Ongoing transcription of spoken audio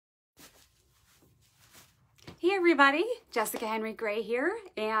Hey everybody, Jessica Henry Gray here,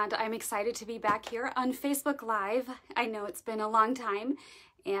 and I'm excited to be back here on Facebook Live. I know it's been a long time,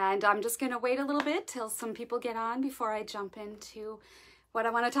 and I'm just going to wait a little bit till some people get on before I jump into what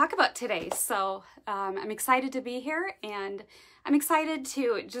I want to talk about today. So I'm excited to be here, and I'm excited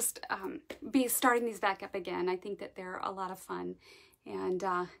to just be starting these back up again. I think that they're a lot of fun, and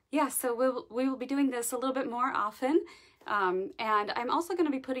yeah, so we will be doing this a little bit more often, and I'm also going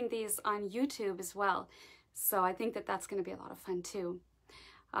to be putting these on YouTube as well. So I think that that's going to be a lot of fun too.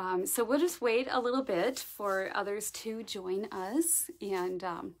 So we'll just wait a little bit for others to join us. And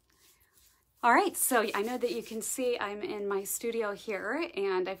all right, so I know that you can see I'm in my studio here,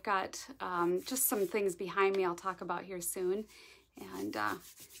 and I've got just some things behind me I'll talk about here soon. And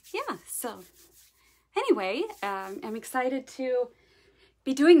yeah, so anyway, I'm excited to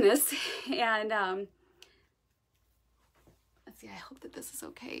be doing this. And let's see, I hope that this is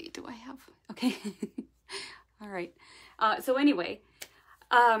okay. Do I have, okay. All right. So anyway,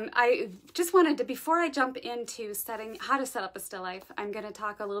 I just wanted to, before I jump into how to set up a still life, I'm going to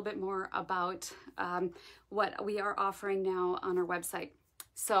talk a little bit more about what we are offering now on our website.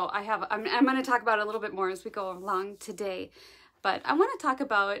 So I'm going to talk about it a little bit more as we go along today. But I want to talk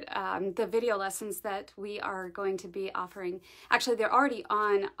about the video lessons that we are going to be offering. Actually, they're already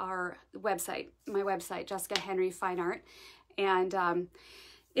on our website, my website, Jessica Henry Fine Art. And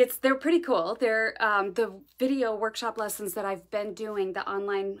they're pretty cool. They're the video workshop lessons that I've been doing, the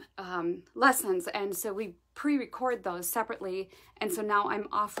online lessons, and so we pre-record those separately, and so now I'm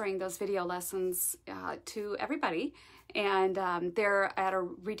offering those video lessons to everybody, and they're at a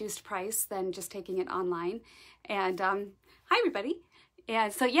reduced price than just taking it online. And hi everybody.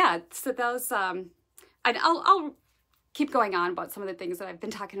 And so yeah, so those and I'll keep going on about some of the things that I've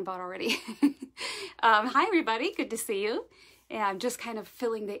been talking about already. Hi everybody, good to see you. And I'm just kind of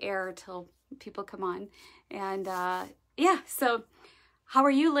filling the air till people come on. And yeah, so how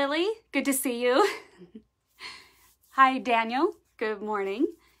are you, Lily? Good to see you. Hi, Daniel. Good morning.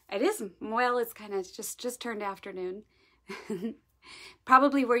 It is, well, it's kind of just turned afternoon.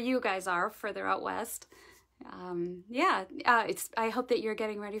 Probably where you guys are, further out west. Yeah, I hope that you're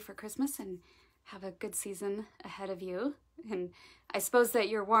getting ready for Christmas and have a good season ahead of you. And I suppose that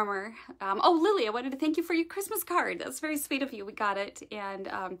you're warmer. Oh, Lily, I wanted to thank you for your Christmas card. That's very sweet of you. We got it. And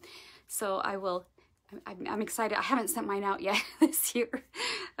so I'm excited. I haven't sent mine out yet this year.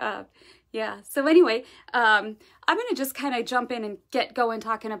 Yeah. So anyway, I'm going to just kind of jump in and get going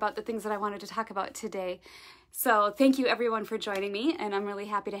talking about the things that I wanted to talk about today. So thank you everyone for joining me, and I'm really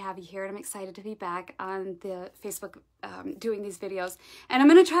happy to have you here, and I'm excited to be back on the Facebook doing these videos. And I'm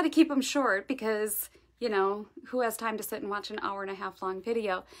going to try to keep them short because, you know, who has time to sit and watch an hour-and-a-half long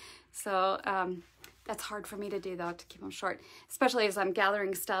video? So that's hard for me to do, though, to keep them short, especially as I'm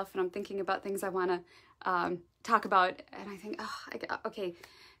gathering stuff and I'm thinking about things I want to talk about. And I think, oh, okay,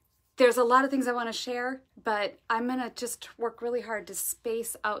 there's a lot of things I want to share, but I'm going to just work really hard to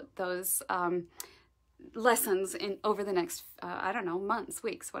space out those lessons over the next, I don't know, months,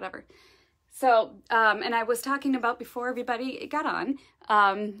 weeks, whatever. So, and I was talking about before everybody got on,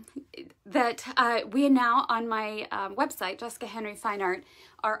 that we now on my website, Jessica Henry Fine Art,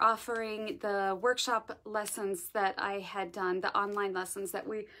 are offering the workshop lessons that I had done, the online lessons that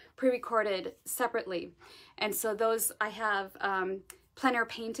we pre-recorded separately. And so those, I have plein air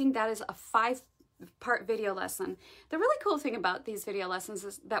painting. That is a 5-part video lesson. The really cool thing about these video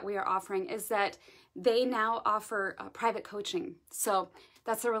lessons that we are offering is that they now offer private coaching. So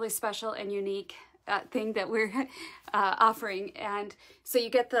that's a really special and unique thing that we're offering. And so you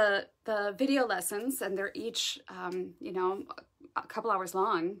get the video lessons, and they're each, you know, a couple hours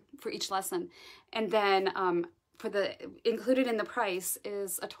long for each lesson. And then included in the price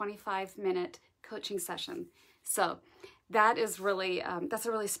is a 25-minute coaching session. So that is really, that's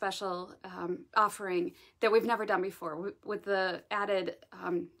a really special offering that we've never done before. With the added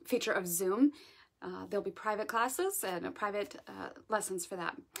feature of Zoom, there'll be private classes and private lessons for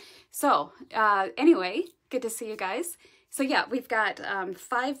that. So anyway, good to see you guys. So yeah, we've got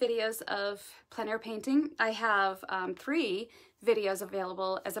 5 videos of plein air painting. I have 3 videos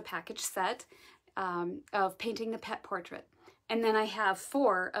available as a package set of painting the pet portrait. And then I have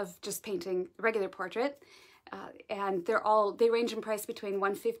 4 of just painting regular portrait. And they range in price between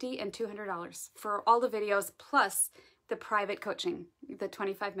 $150 and $200 for all the videos, plus the private coaching, the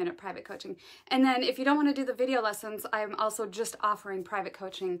 25-minute private coaching. And then if you don't want to do the video lessons, I'm also just offering private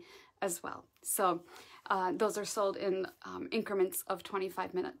coaching as well. So those are sold in increments of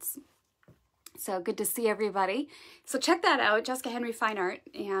 25 minutes. So good to see everybody. So check that out, Jessica Henry Fine Art,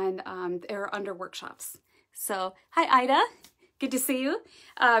 and they're under workshops. So hi, Ida. Good to see you.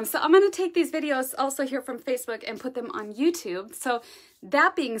 So I'm going to take these videos also here from Facebook and put them on YouTube. So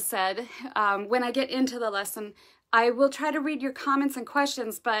that being said, when I get into the lesson, I will try to read your comments and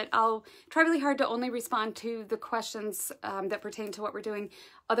questions, but I'll try really hard to only respond to the questions that pertain to what we're doing.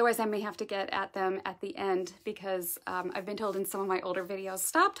 Otherwise, I may have to get at them at the end because I've been told in some of my older videos,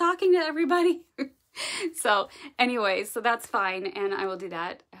 stop talking to everybody. So anyway, so that's fine, and I will do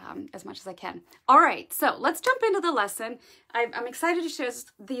that as much as I can. All right, so let's jump into the lesson. I'm excited to share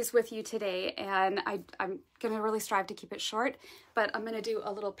these with you today, and I'm going to really strive to keep it short, but I'm going to do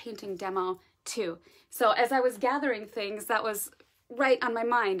a little painting demo too. So as I was gathering things, that was right on my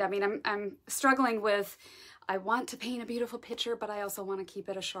mind. I mean, I'm struggling with, I want to paint a beautiful picture, but I also want to keep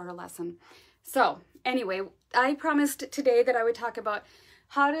it a shorter lesson. So anyway, I promised today that I would talk about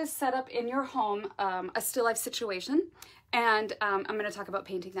how to set up in your home a still life situation, and I'm going to talk about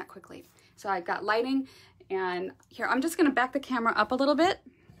painting that quickly. So I've got lighting, and here I'm just going to back the camera up a little bit,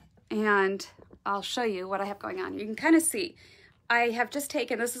 and I'll show you what I have going on. You can kind of see I have just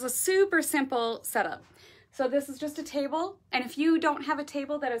taken, this is a super simple setup. So this is just a table, and if you don't have a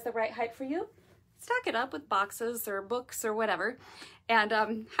table that is the right height for you, stack it up with boxes or books or whatever. And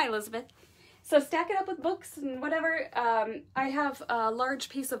hi Elizabeth. So stack it up with books and whatever. I have a large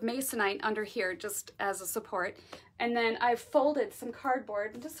piece of masonite under here just as a support. And then I've folded some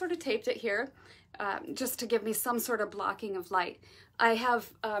cardboard and just sort of taped it here just to give me some sort of blocking of light. I have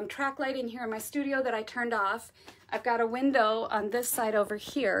track lighting here in my studio that I turned off. I've got a window on this side over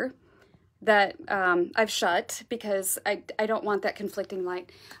here that I've shut because I don't want that conflicting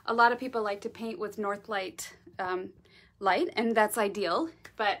light. A lot of people like to paint with north light light, and that's ideal,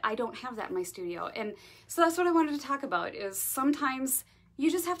 but I don't have that in my studio. And so that's what I wanted to talk about, is sometimes you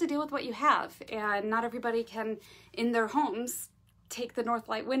just have to deal with what you have, and not everybody can in their homes take the north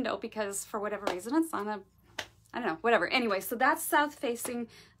light window because for whatever reason it's on a, I don't know, whatever. Anyway, so that's south facing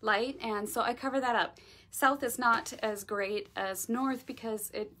light, and so I cover that up. South is not as great as north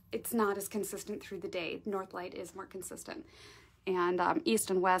because it's not as consistent through the day. North light is more consistent, and east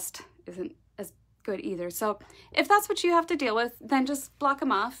and west isn't as good either. So if that's what you have to deal with, then just block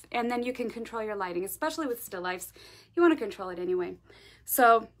them off, and then you can control your lighting, especially with still lifes. You want to control it anyway.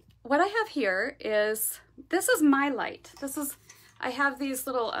 So what I have here is, this is my light. This is, I have these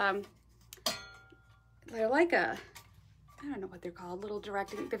little, they're like a, I don't know what they're called, little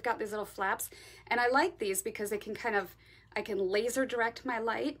directing, they've got these little flaps, and I like these because they can kind of, I can laser direct my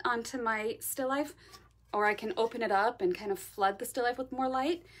light onto my still life, or I can open it up and kind of flood the still life with more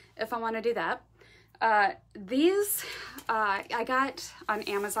light if I want to do that. These I got on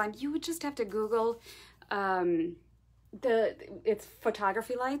Amazon. You would just have to Google it's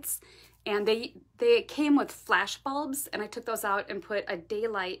photography lights, and they came with flash bulbs, and I took those out and put a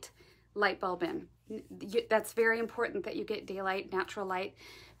daylight light bulb in. That's very important that you get daylight, natural light,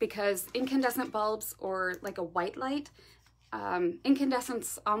 because incandescent bulbs or like a white light,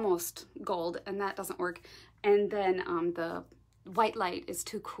 incandescent's almost gold, and that doesn't work. And then the white light is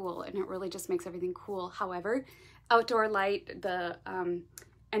too cool, and it really just makes everything cool. However, outdoor light, and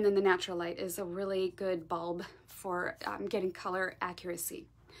then the natural light is a really good bulb for getting color accuracy.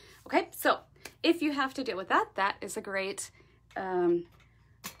 Okay, so if you have to deal with that, that is a great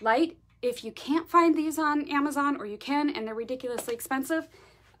light. If you can't find these on Amazon, or you can and they're ridiculously expensive,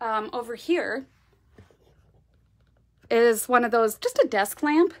 over here is one of those, just a desk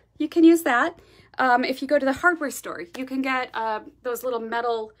lamp. You can use that. If you go to the hardware store, you can get those little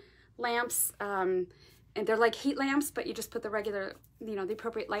metal lamps, and they're like heat lamps, but you just put the regular, you know, the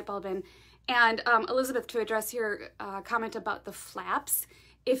appropriate light bulb in. And Elizabeth, to address your comment about the flaps,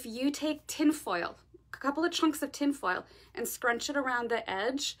 if you take tin foil, a couple of chunks of tin foil, and scrunch it around the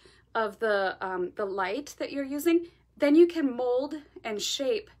edge of the light that you're using, then you can mold and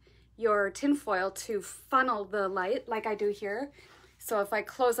shape your tin foil to funnel the light like I do here. So if I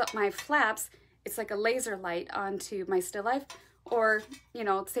close up my flaps, it's like a laser light onto my still life. Or, you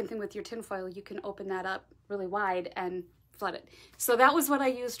know, same thing with your tin foil, you can open that up really wide and flood it. So that was what I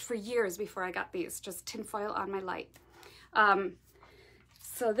used for years before I got these, just tin foil on my light.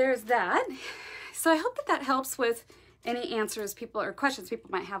 So there's that. So I hope that that helps with any answers people or questions people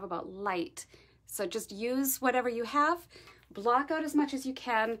might have about light. So just use whatever you have, block out as much as you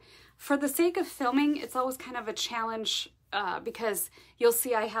can. For the sake of filming, it's always kind of a challenge because you'll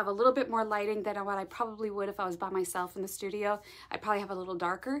see I have a little bit more lighting than what I probably would if I was by myself in the studio. I'd probably have a little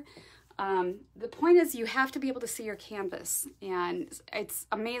darker. The point is you have to be able to see your canvas, and it's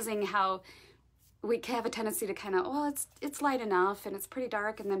amazing how we have a tendency to kind of, well, it's light enough and it's pretty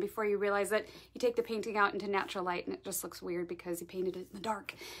dark, and then before you realize it, you take the painting out into natural light and it just looks weird because you painted it in the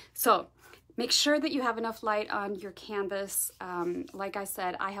dark. So Make sure that you have enough light on your canvas. Like I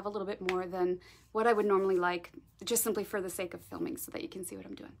said, I have a little bit more than what I would normally like, just simply for the sake of filming so that you can see what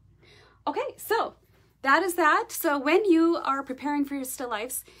I'm doing. Okay, so that is that. So when you are preparing for your still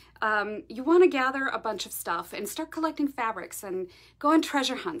lifes, you want to gather a bunch of stuff and start collecting fabrics and go on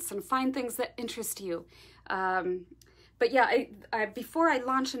treasure hunts and find things that interest you. But yeah, before I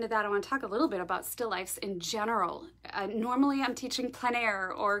launch into that, I want to talk a little bit about still lifes in general. Normally I'm teaching plein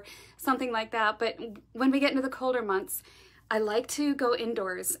air or something like that, but when we get into the colder months, I like to go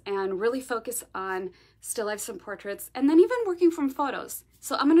indoors and really focus on still lifes and portraits, and then even working from photos.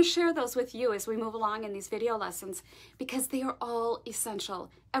 So I'm going to share those with you as we move along in these video lessons, because they are all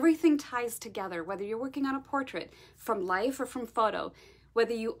essential. Everything ties together, whether you're working on a portrait from life or from photo.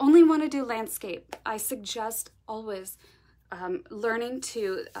 Whether you only want to do landscape, I suggest always learning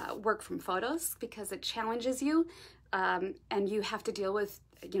to work from photos, because it challenges you, and you have to deal with,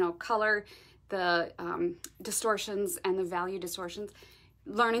 color, the distortions and the value distortions.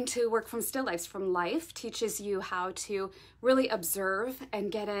 Learning to work from still lifes from life teaches you how to really observe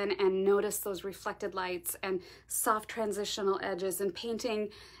and get in and notice those reflected lights and soft transitional edges, and painting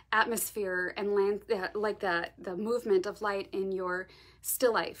atmosphere and like the movement of light in your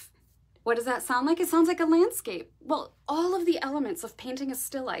still life. What does that sound like? It sounds like a landscape. Well, all of the elements of painting a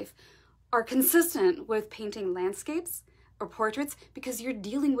still life are consistent with painting landscapes or portraits, because you're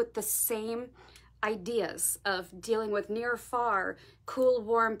dealing with the same ideas of dealing with near, far, cool,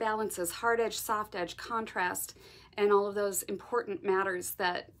 warm balances, hard edge, soft edge, contrast, and all of those important matters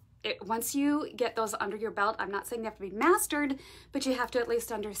that once you get those under your belt, I'm not saying they have to be mastered, but you have to at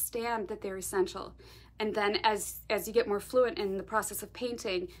least understand that they're essential. And then as you get more fluent in the process of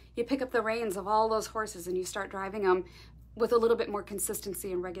painting, you pick up the reins of all those horses and you start driving them with a little bit more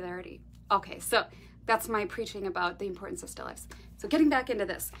consistency and regularity. Okay, so that's my preaching about the importance of still lifes. So getting back into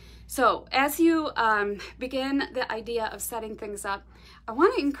this. So as you begin the idea of setting things up, I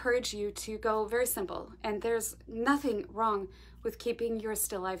want to encourage you to go very simple. And there's nothing wrong with keeping your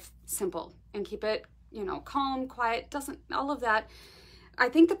still life simple, and keep it, calm, quiet, all of that. I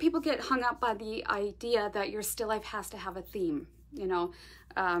think that people get hung up by the idea that your still life has to have a theme,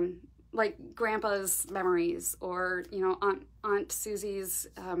 like grandpa's memories or, Aunt Susie's,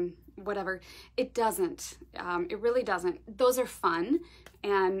 whatever. It doesn't. It really doesn't. Those are fun.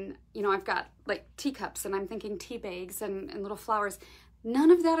 And, I've got like teacups and I'm thinking tea bags and little flowers.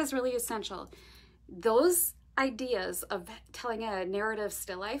 None of that is really essential. Those ideas of telling a narrative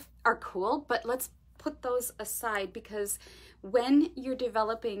still life are cool, but let's put those aside, because when you're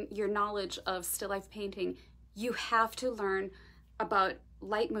developing your knowledge of still life painting, you have to learn about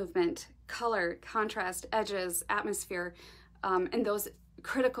light movement, color, contrast, edges, atmosphere, and those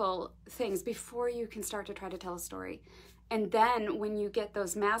critical things before you can start to try to tell a story. And then when you get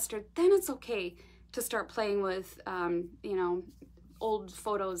those mastered, then it's okay to start playing with, old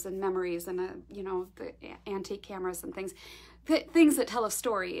photos and memories and, the antique cameras and things that tell a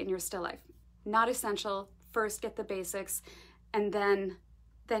story in your still life. Not essential. First, get the basics, and then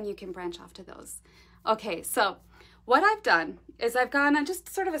you can branch off to those. Okay, so what I've done is I've gone on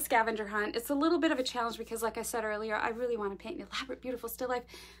just sort of a scavenger hunt. It's a little bit of a challenge because, like I said earlier, I really want to paint an elaborate, beautiful still life,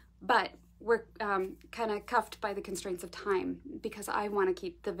 but we're kind of cuffed by the constraints of time because I want to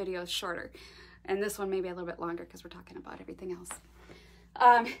keep the videos shorter. And this one may be a little bit longer because we're talking about everything else.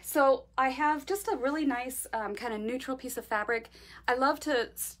 So I have just a really nice kind of neutral piece of fabric. I love to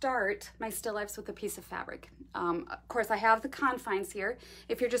start my still lifes with a piece of fabric. Of course, I have the confines here.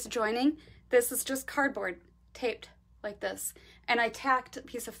 If you're just joining, this is just cardboard taped like this. And I tacked a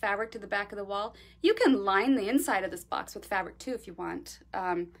piece of fabric to the back of the wall. You can line the inside of this box with fabric too if you want.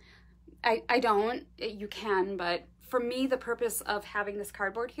 I don't, you can, but for me, the purpose of having this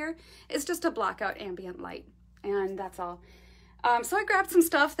cardboard here is just to block out ambient light, and that's all. So I grabbed some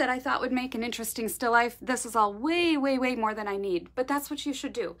stuff that I thought would make an interesting still life. This is all way, way, way more than I need, but that's what you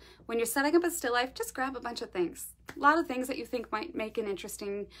should do. When you're setting up a still life, just grab a bunch of things. A lot of things that you think might make an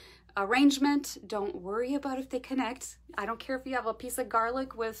interesting arrangement. Don't worry about if they connect. I don't care if you have a piece of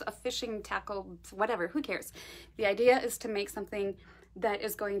garlic with a fishing tackle, whatever, who cares? The idea is to make something that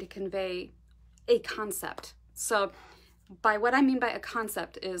is going to convey a concept. So by what I mean by a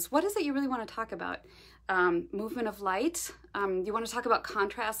concept is, what is it you really want to talk about? Movement of light? You want to talk about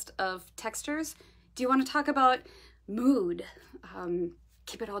contrast of textures? Do you want to talk about mood?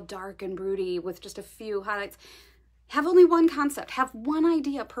 Keep it all dark and broody with just a few highlights. Have only one concept. Have one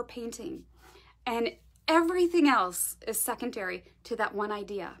idea per painting. And everything else is secondary to that one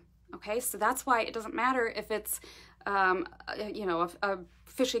idea. Okay, so that's why it doesn't matter if it's you know, a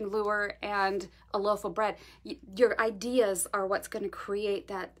fishing lure and a loaf of bread. Your ideas are what's going to create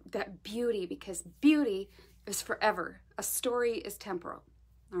that beauty, because beauty is forever. A story is temporal.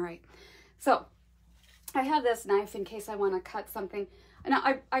 All right. So I have this knife in case I want to cut something. And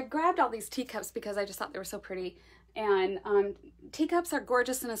I grabbed all these teacups because I just thought they were so pretty. And teacups are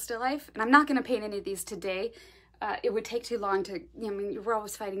gorgeous in a still life. And I'm not going to paint any of these today. It would take too long to, I mean, we're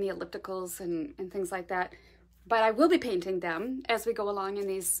always fighting the ellipticals and things like that. But I will be painting them as we go along in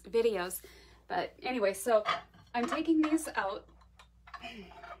these videos. But anyway, so I'm taking these out.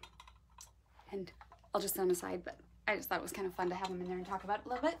 And I'll just set them aside, but I just thought it was kind of fun to have them in there and talk about it a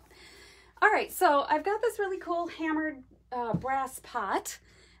little bit. All right, so I've got this really cool hammered brass pot,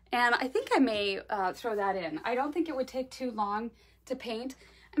 and I think I may throw that in. I don't think it would take too long to paint.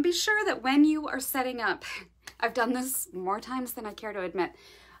 And be sure that when you are setting up, I've done this more times than I care to admit.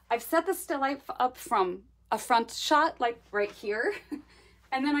 I've set the still life up from a front shot, like right here,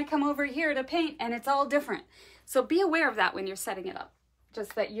 and then I come over here to paint, and it's all different. So be aware of that when you're setting it up.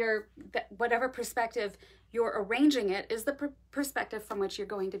 Just that whatever perspective you're arranging it is the perspective from which you're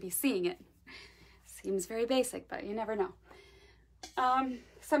going to be seeing it. Seems very basic, but you never know.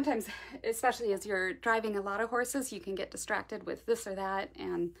 Sometimes, especially as you're driving a lot of horses, you can get distracted with this or that,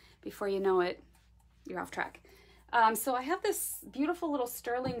 and before you know it, you're off track. So I have this beautiful little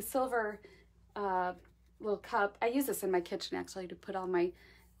sterling silver little cup. I use this in my kitchen actually to put all my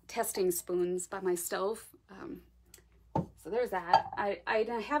testing spoons by my stove. So there's that. I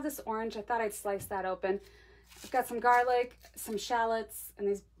have this orange. I thought I'd slice that open. I've got some garlic, some shallots, and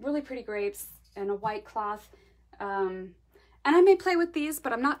these really pretty grapes, and a white cloth. And I may play with these,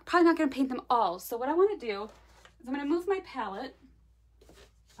 but I'm probably not going to paint them all. So what I want to do is I'm going to move my palette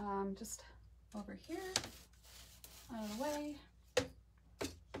just over here, out of the way.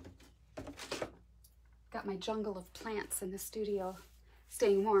 Got my jungle of plants in the studio,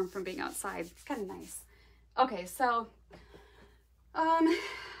 staying warm from being outside. It's kind of nice. Okay, so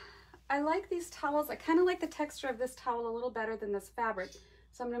I like these towels. I kind of like the texture of this towel a little better than this fabric.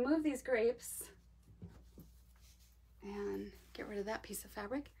 So I'm going to move these grapes and get rid of that piece of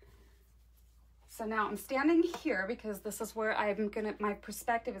fabric. So now I'm standing here because this is where my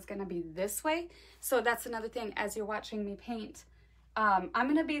perspective is gonna be this way. So that's another thing as you're watching me paint. I'm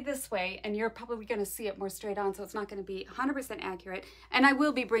gonna be this way and you're probably gonna see it more straight on, so it's not gonna be 100% accurate. And I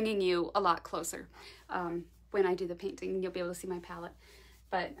will be bringing you a lot closer when I do the painting. You'll be able to see my palette.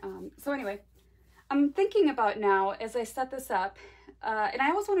 But so anyway, I'm thinking about now as I set this up, and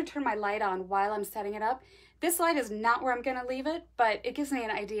I always want to turn my light on while I'm setting it up. This light is not where I'm going to leave it, but it gives me an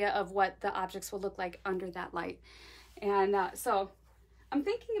idea of what the objects will look like under that light. And so I'm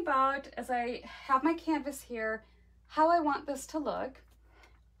thinking about, as I have my canvas here, how I want this to look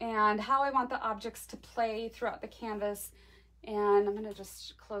and how I want the objects to play throughout the canvas. And I'm going to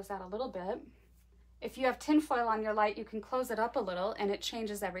just close that a little bit. If you have tin foil on your light, you can close it up a little and it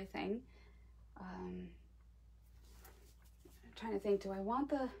changes everything. I'm trying to think, do I want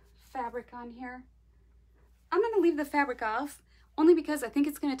the fabric on here? I'm going to leave the fabric off only because I think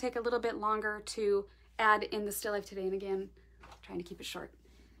it's going to take a little bit longer to add in the still life today. And again, I'm trying to keep it short.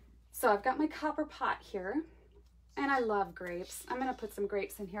 So I've got my copper pot here and I love grapes. I'm going to put some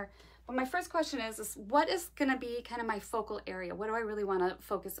grapes in here. But my first question is what is going to be kind of my focal area? What do I really want to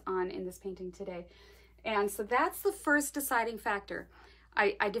focus on in this painting today? And so that's the first deciding factor.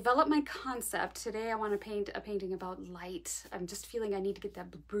 I developed my concept. Today I want to paint a painting about light. I'm just feeling I need to get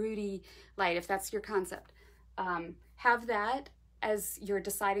that broody light, if that's your concept. Have that as your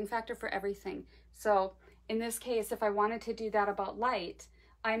deciding factor for everything. So in this case, if I wanted to do that about light,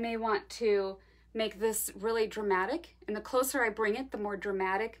 I may want to make this really dramatic. And the closer I bring it, the more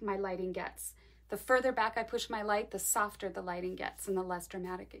dramatic my lighting gets. The further back I push my light, the softer the lighting gets and the less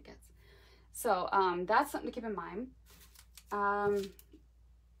dramatic it gets. So that's something to keep in mind.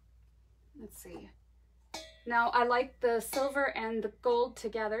 Let's see. Now I like the silver and the gold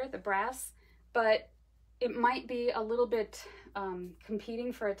together, the brass, but it might be a little bit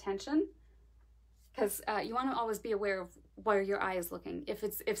competing for attention because you want to always be aware of where your eye is looking.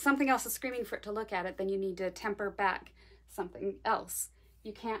 If something else is screaming for it to look at it, then you need to temper back something else.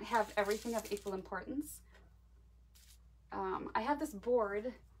 You can't have everything of equal importance. I have this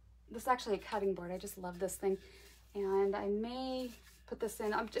board. This is actually a cutting board. I just love this thing. And I may put this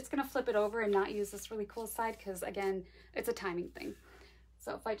in. I'm just going to flip it over and not use this really cool side because, again, it's a timing thing.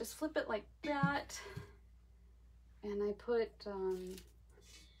 So if I just flip it like that, and I put,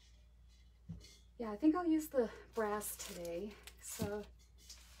 yeah, I think I'll use the brass today. So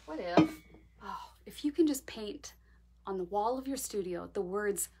what if you can just paint on the wall of your studio the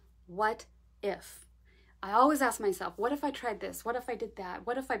words, what if? I always ask myself, what if I tried this? What if I did that?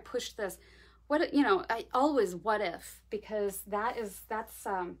 What if I pushed this? What, you know, I always what if, because that's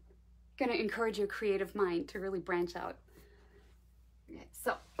going to encourage your creative mind to really branch out. Okay,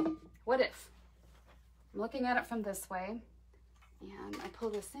 so what if? I'm looking at it from this way, and I pull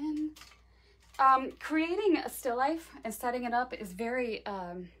this in. Creating a still life and setting it up is very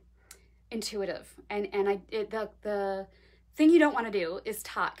intuitive, and the thing you don't want to do is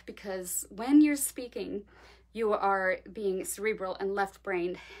talk, because when you're speaking, you are being cerebral and left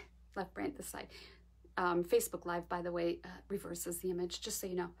brain this side. Facebook Live, by the way, reverses the image, just so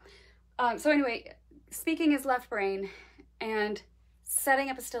you know. So anyway, speaking is left brain, and setting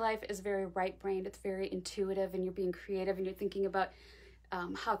up a still life is very right brain. It's very intuitive, and you're being creative, and you're thinking about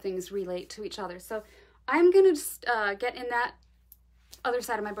how things relate to each other. So I'm gonna just get in that other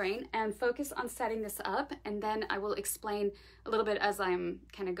side of my brain and focus on setting this up, and then I will explain a little bit as I'm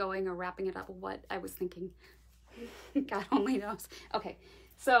kind of going or wrapping it up what I was thinking. God only knows. Okay,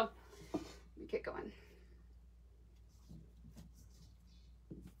 so let me get going.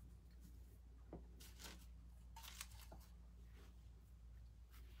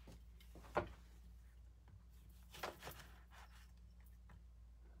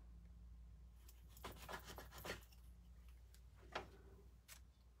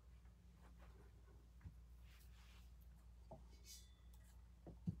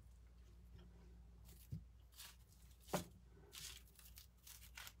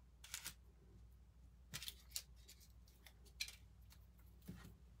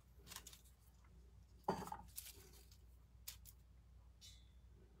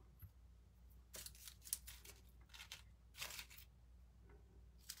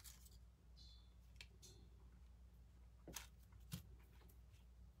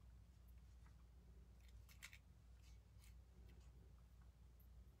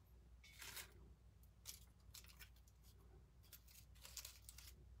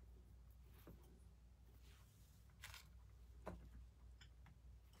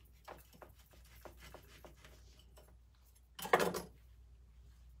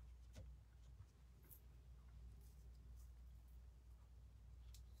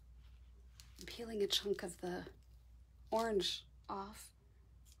 Peeling a chunk of the orange off.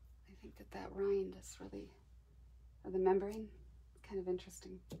 I think that rind is really, or the membrane, kind of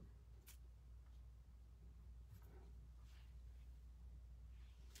interesting.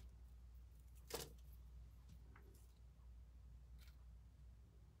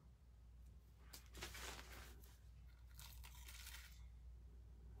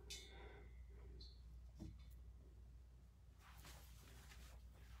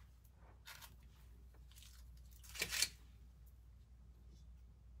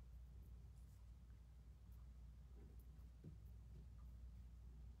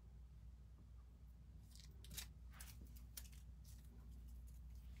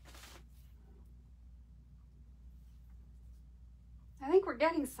 I think we're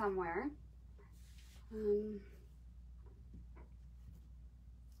getting somewhere.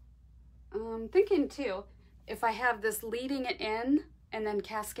 I'm thinking too, if I have this leading it in and then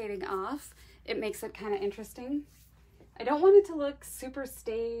cascading off, it makes it kind of interesting. I don't want it to look super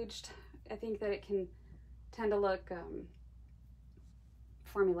staged. I think that it can tend to look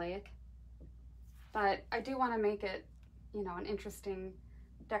formulaic, but I do want to make it, you know, an interesting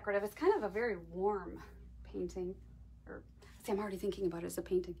decorative. It's kind of a very warm painting, or see, I'm already thinking about it as a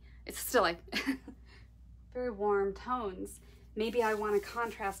painting. It's still like very warm tones. Maybe I want a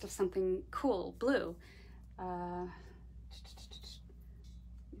contrast of something cool, blue. I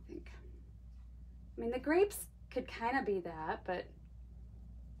think. I mean, the grapes could kind of be that, but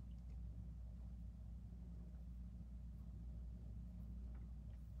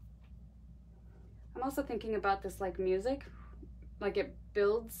I'm also thinking about this like music, like it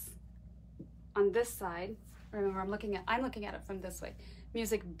builds on this side. Remember, I'm looking at it from this way.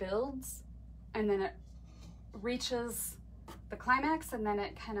 Music builds, and then it reaches the climax, and then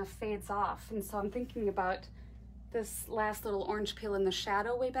it kind of fades off. And so I'm thinking about this last little orange peel in the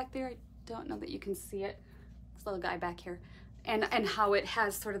shadow way back there. I don't know that you can see it. This little guy back here, and how it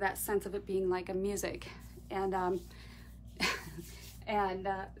has sort of that sense of it being like a music, and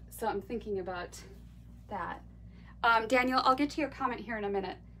so I'm thinking about that. Daniel, I'll get to your comment here in a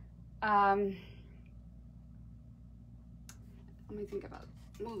minute. Let me think about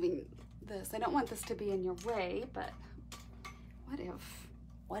moving this. I don't want this to be in your way, but what if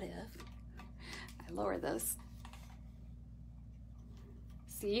I lower this?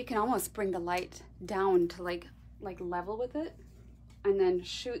 See, you can almost bring the light down to like level with it, and then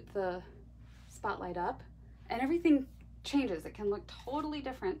shoot the spotlight up, and everything changes. It can look totally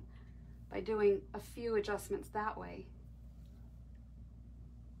different by doing a few adjustments that way.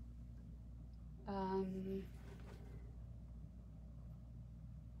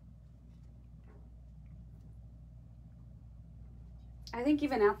 I think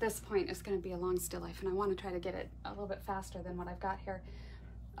even at this point it's going to be a long still life, and I want to try to get it a little bit faster than what I've got here.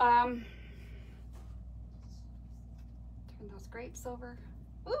 Turn those grapes over.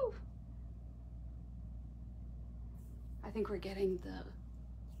 Ooh! I think we're getting the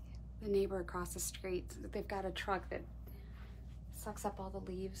neighbor across the street. They've got a truck that sucks up all the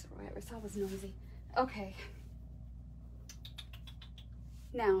leaves or whatever. It's always noisy. Okay.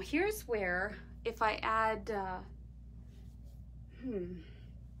 Now here's where, if I add, I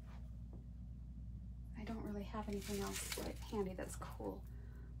don't really have anything else right handy that's cool.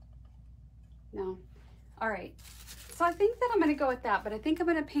 No. All right. So I think that I'm going to go with that, but I think I'm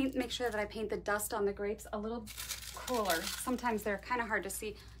going to make sure that I paint the dust on the grapes a little cooler. Sometimes they're kind of hard to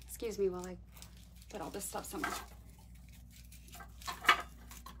see. Excuse me while I get all this stuff somewhere.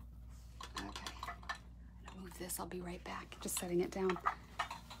 Okay. I'm gonna move this. I'll be right back. Just setting it down.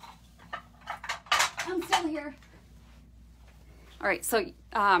 I'm still here. All right. So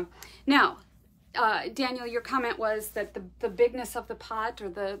now, Daniel, your comment was that the bigness of the pot or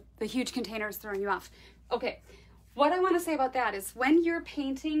the huge container is throwing you off. Okay. What I want to say about that is when you're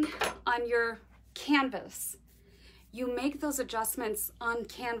painting on your canvas, you make those adjustments on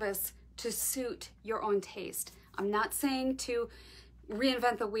canvas to suit your own taste. I'm not saying to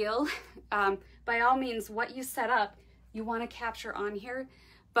reinvent the wheel. By all means, what you set up, you want to capture on here.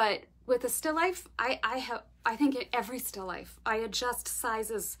 But with a still life, I think in every still life, I adjust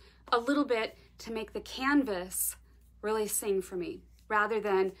sizes a little bit to make the canvas really sing for me, rather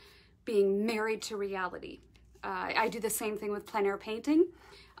than being married to reality. I do the same thing with plein air painting.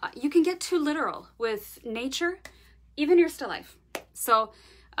 You can get too literal with nature, even your still life. So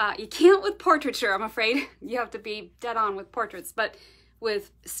you can't with portraiture, I'm afraid. You have to be dead on with portraits. But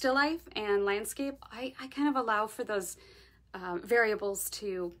with still life and landscape, I kind of allow for those variables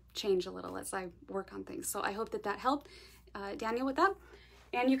to change a little as I work on things. So I hope that helped, Daniel, with that.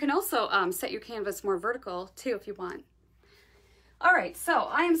 And you can also set your canvas more vertical too if you want. All right, so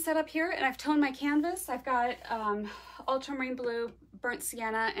I am set up here and I've toned my canvas. I've got ultramarine blue, burnt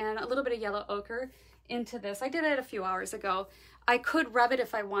sienna, and a little bit of yellow ochre into this. I did it a few hours ago. I could rub it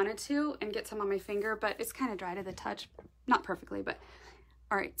if I wanted to and get some on my finger, but it's kind of dry to the touch. Not perfectly, but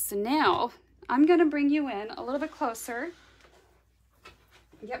all right. So now I'm gonna bring you in a little bit closer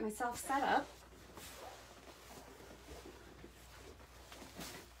and get myself set up.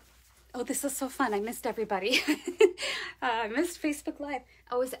 Oh, this is so fun. I missed everybody. I missed Facebook Live.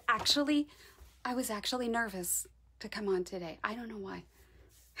 I was actually nervous to come on today. I don't know why.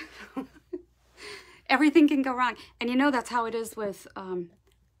 Everything can go wrong. And you know, that's how it is with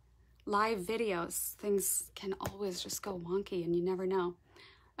live videos. Things can always just go wonky and you never know.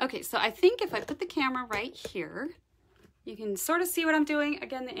 Okay, so I think if I put the camera right here, you can sort of see what I'm doing.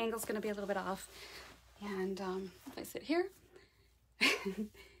 Again, the angle's gonna be a little bit off. And if I sit here, get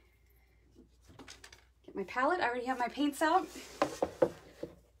my palette. I already have my paints out.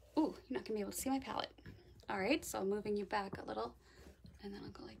 Ooh, you're not gonna be able to see my palette. All right, so I'm moving you back a little, and then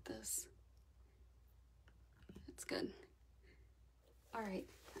I'll go like this. That's good. All right,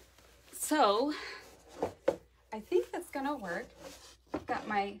 so I think that's gonna work. I've got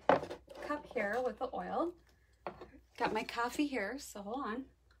my cup here with the oil. Got my coffee here, so hold on.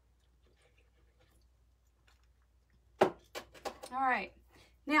 All right,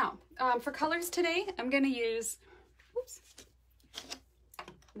 now for colors today, I'm gonna use, oops,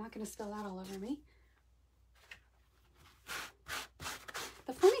 I'm not gonna spill that all over me.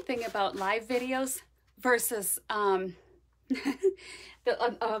 The funny thing about live videos versus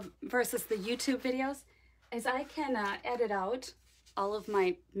versus the YouTube videos is I can edit out all of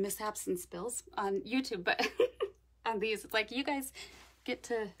my mishaps and spills on YouTube, but on these, it's like you guys get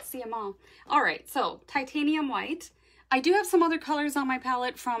to see them all. All right, so titanium white. I do have some other colors on my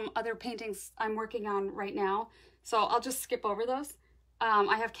palette from other paintings I'm working on right now, so I'll just skip over those.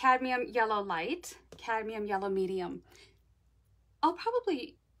 I have cadmium yellow light, cadmium yellow medium. I'll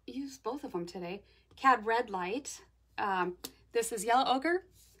probably use both of them today. Cad red light. This is yellow ochre,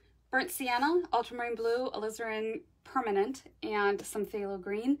 burnt sienna, ultramarine blue, alizarin permanent, and some phthalo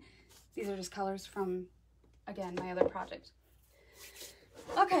green. These are just colors from, again, my other project.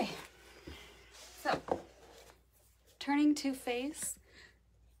 Okay, so turning to face.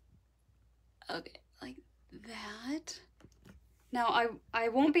 Okay, like that. Now, I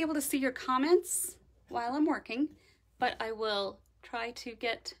won't be able to see your comments while I'm working, but I will try to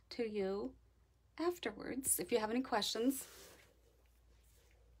get to you afterwards if you have any questions.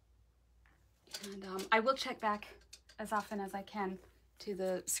 And I will check back as often as I can to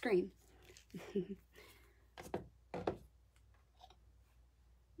the screen. I'm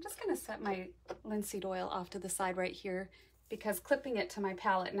just going to set my linseed oil off to the side right here, because clipping it to my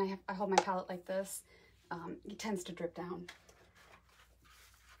palette, and I hold my palette like this, it tends to drip down.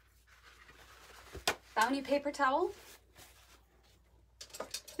 Bounty paper towel.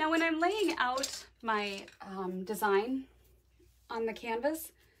 Now when I'm laying out my design on the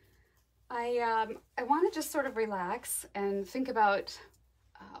canvas, I want to just sort of relax and think about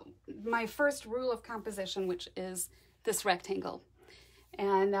my first rule of composition, which is this rectangle.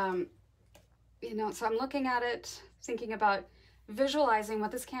 And, you know, so I'm looking at it, thinking about visualizing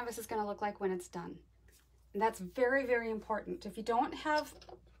what this canvas is going to look like when it's done. And that's very, very important. If you don't have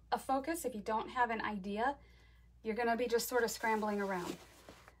a focus, if you don't have an idea, you're going to be just sort of scrambling around.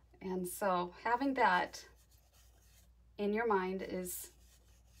 And so having that in your mind is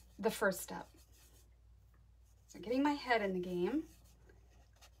the first step. So getting my head in the game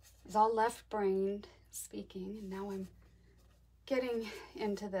is all left-brained speaking, and now I'm getting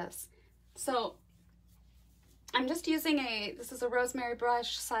into this. So I'm just using this is a rosemary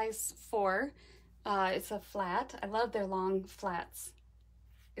brush, size 4. It's a flat. I love their long flats.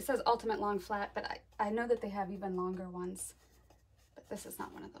 It says ultimate long flat, but I know that they have even longer ones, but this is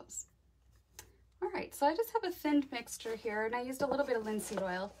not one of those. All right, so I just have a thinned mixture here, and I used a little bit of linseed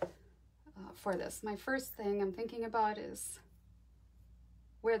oil for this. My first thing I'm thinking about is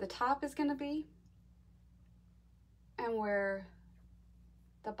where the top is going to be and where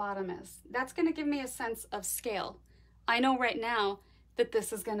the bottom is. That's going to give me a sense of scale. I know right now that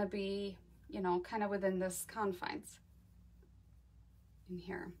this is going to be, you know, kind of within this confines in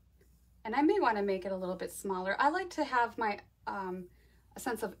here. And I may want to make it a little bit smaller. I like to have my a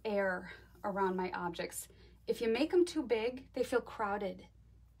sense of air around my objects. If you make them too big, they feel crowded.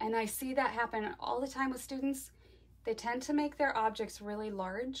 And I see that happen all the time with students. They tend to make their objects really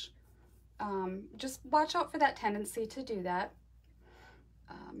large. Just watch out for that tendency to do that,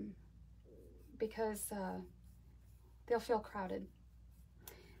 because they'll feel crowded.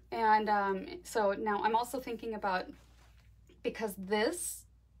 And so now I'm also thinking about, because this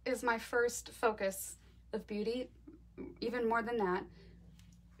is my first focus of beauty, even more than that,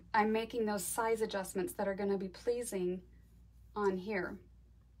 I'm making those size adjustments that are going to be pleasing on here.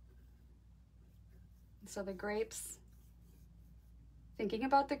 So the grapes, thinking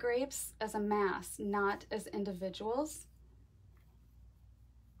about the grapes as a mass, not as individuals,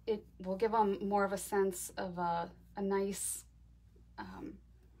 it will give them more of a sense of a nice,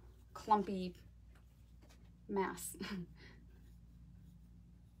 clumpy mass.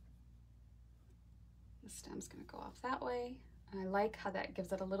 The stem's going to go off that way. And I like how that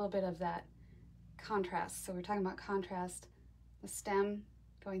gives it a little bit of that contrast. So we're talking about contrast, the stem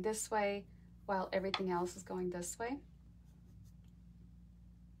going this way while everything else is going this way.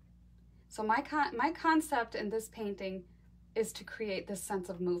 So my concept in this painting is to create this sense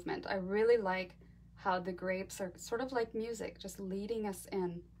of movement. I really like how the grapes are sort of like music, just leading us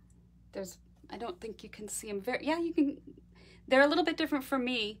in. I don't think you can see them yeah, you can. They're a little bit different for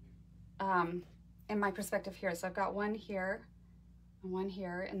me in my perspective here. So I've got one here and one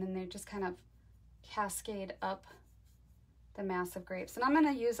here, and then they just kind of cascade up the mass of grapes. And I'm going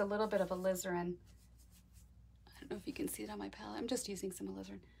to use a little bit of alizarin. I don't know if you can see it on my palette. I'm just using some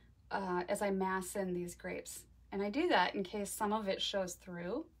alizarin as I mass in these grapes. And I do that in case some of it shows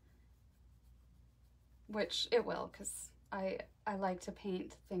through, which it will, because I like to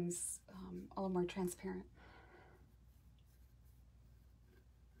paint things a little more transparent.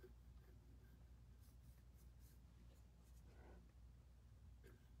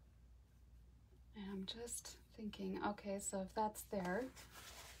 And I'm just thinking, okay, so if that's there,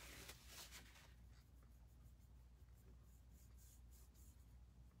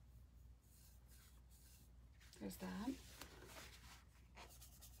 there's that.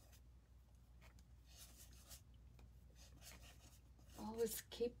 Always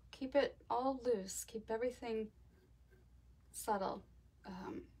keep it all loose. Keep everything subtle.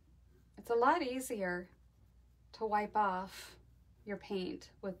 It's a lot easier to wipe off your paint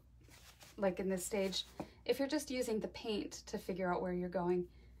with, like in this stage, if you're just using the paint to figure out where you're going.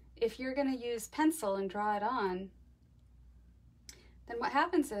 If you're going to use pencil and draw it on, then what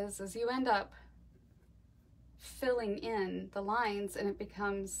happens is you end up filling in the lines, and it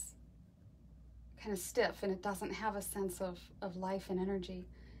becomes kind of stiff, and it doesn't have a sense of life and energy.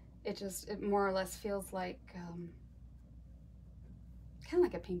 It more or less feels like kind of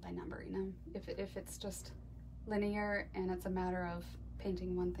like a paint by number, you know, if it's just linear and it's a matter of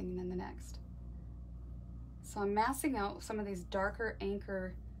painting one thing and then the next. So I'm massing out some of these darker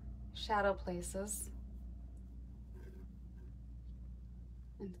anchor shadow places.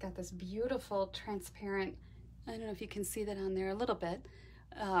 And it's got this beautiful transparent, I don't know if you can see that on there a little bit,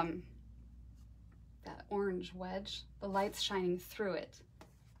 that orange wedge, the light's shining through it.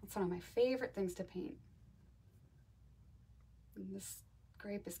 That's one of my favorite things to paint. And this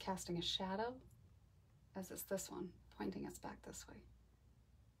grape is casting a shadow, as is this one, pointing us back this way.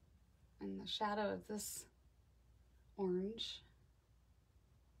 And the shadow of this orange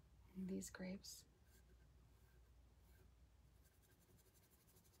and these grapes.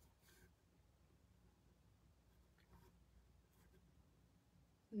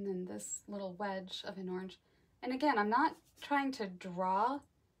 And then this little wedge of an orange. And again, I'm not trying to draw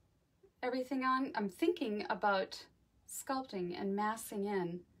everything on. I'm thinking about sculpting and massing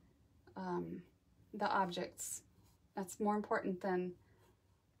in the objects. That's more important than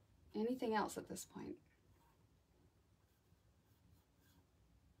anything else at this point.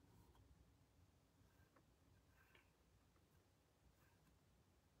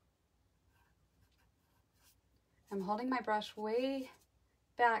 I'm holding my brush way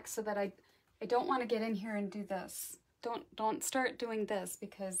back so that I don't want to get in here and do this. Don't start doing this,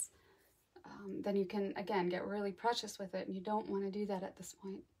 because then you can, again, get really precious with it, and you don't want to do that at this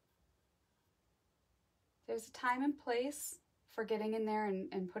point. There's a time and place for getting in there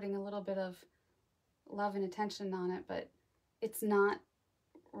and putting a little bit of love and attention on it, but it's not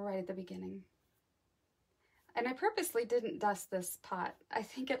right at the beginning. And I purposely didn't dust this pot. I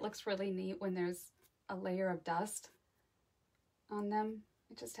think it looks really neat when there's a layer of dust on them.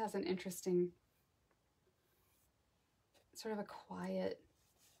 It just has an interesting, sort of a quiet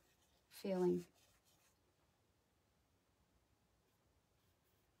feeling.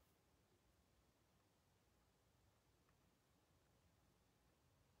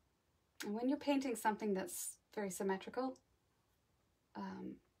 And when you're painting something that's very symmetrical,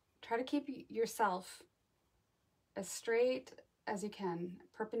 try to keep yourself as straight as you can,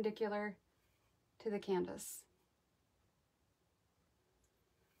 perpendicular to the canvas.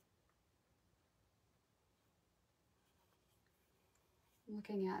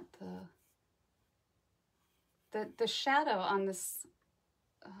 Looking at the shadow on this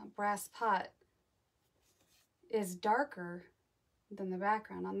brass pot is darker than the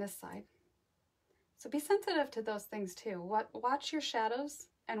background on this side. So be sensitive to those things too. Watch your shadows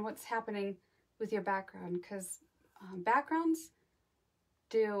and what's happening with your background, because backgrounds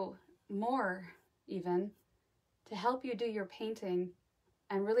do more even to help you do your painting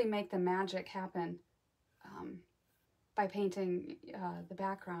and really make the magic happen by painting the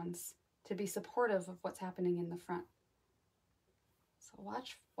backgrounds to be supportive of what's happening in the front. So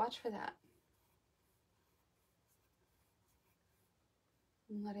watch for that.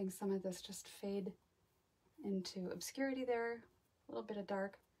 I'm letting some of this just fade into obscurity there, a little bit of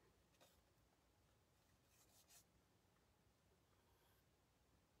dark.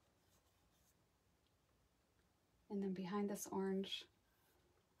 And then behind this orange,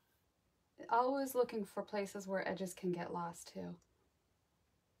 always looking for places where edges can get lost too.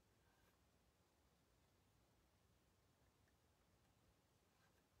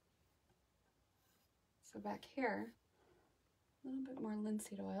 So back here, a little bit more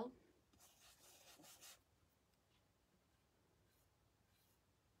linseed oil.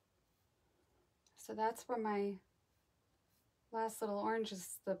 So that's where my last little orange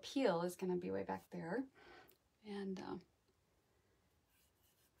is, the peel is going to be way back there. And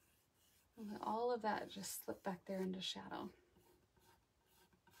let all of that just slip back there into shadow.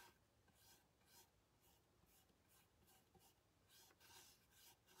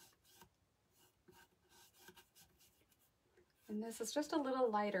 And this is just a little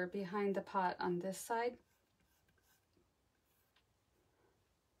lighter behind the pot on this side.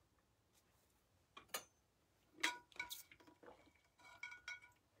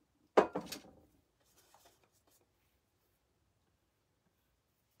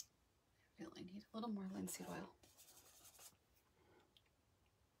 Really need a little more linseed oil.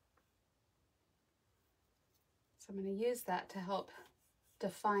 So I'm going to use that to help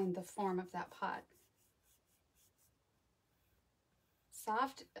define the form of that pot.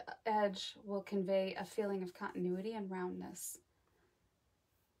 Soft edge will convey a feeling of continuity and roundness.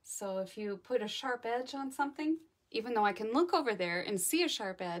 So if you put a sharp edge on something, even though I can look over there and see a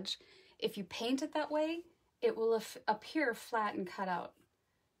sharp edge, if you paint it that way, it will appear flat and cut out.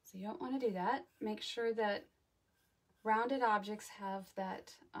 So you don't want to do that. Make sure that rounded objects have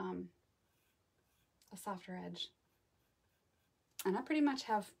that a softer edge. And I pretty much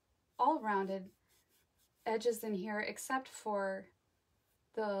have all rounded edges in here except for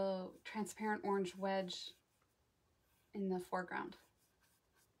the transparent orange wedge in the foreground.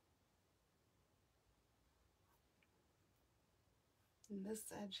 And this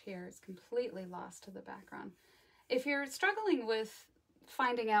edge here is completely lost to the background. If you're struggling with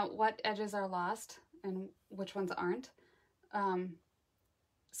finding out what edges are lost and which ones aren't,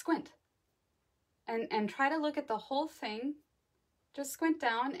 squint and try to look at the whole thing. Just squint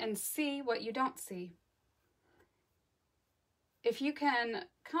down and see what you don't see. If you can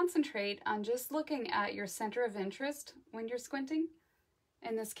concentrate on just looking at your center of interest when you're squinting,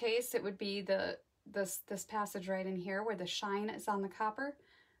 in this case it would be this passage right in here where the shine is on the copper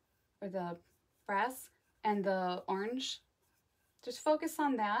or the brass and the orange. Just focus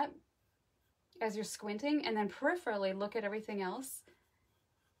on that as you're squinting, and then peripherally look at everything else.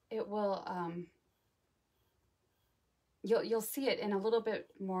 It will you'll see it in a little bit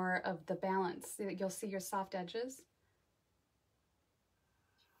more of the balance. You'll see your soft edges.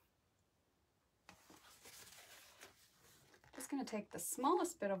 Just going to take the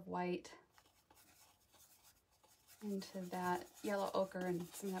smallest bit of white into that yellow ochre and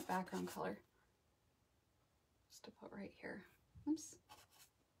some of that background color. Just to put right here. Oops.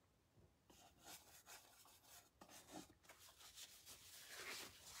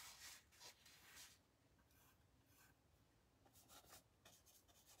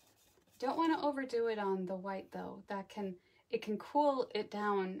 Don't want to overdo it on the white though. It can cool it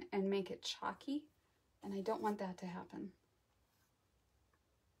down and make it chalky, and I don't want that to happen.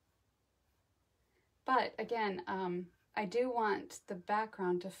 But again, I do want the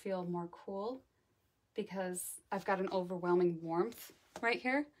background to feel more cool because I've got an overwhelming warmth right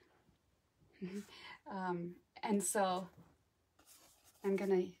here. And so I'm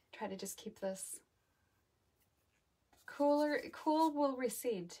gonna try to just keep this cooler. Cool will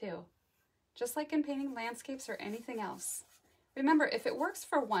recede too. Just like in painting landscapes or anything else. Remember, if it works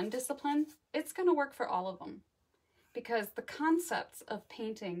for one discipline, it's going to work for all of them, because the concepts of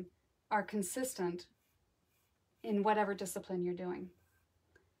painting are consistent in whatever discipline you're doing.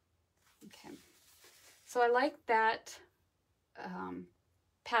 Okay, so I like that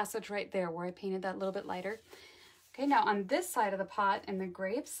passage right there where I painted that a little bit lighter. Okay, now on this side of the pot in the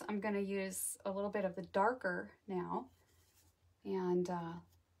grapes, I'm going to use a little bit of the darker now, and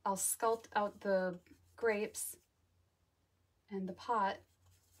I'll sculpt out the grapes and the pot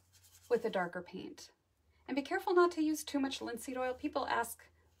with a darker paint. And be careful not to use too much linseed oil. People ask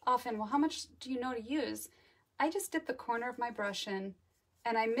often, well, how much do you know to use? I just dip the corner of my brush in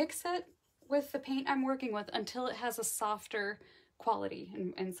and I mix it with the paint I'm working with until it has a softer quality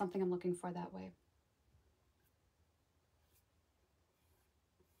and something I'm looking for that way.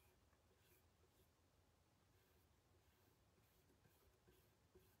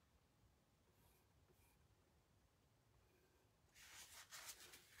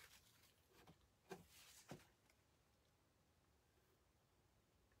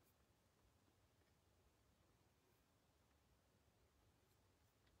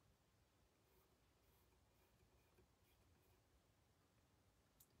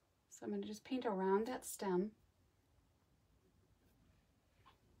 So I'm going to just paint around that stem.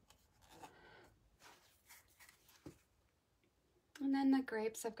 And then the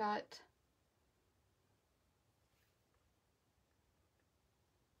grapes I've got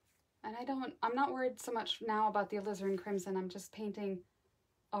and I'm not worried so much now about the alizarin crimson. I'm just painting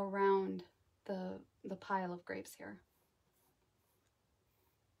around the pile of grapes here.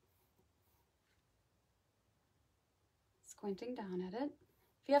 Squinting down at it.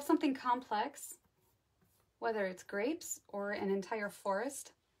 If you have something complex, whether it's grapes or an entire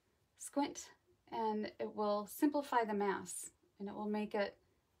forest, squint and it will simplify the mass, and it will make it,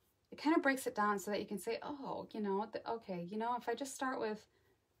 it kind of breaks it down so that you can say, oh, you know, okay, you know, if I just start with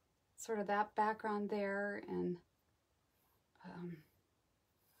sort of that background there and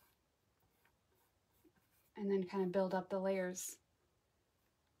then kind of build up the layers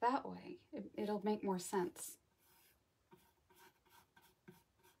that way, it'll make more sense.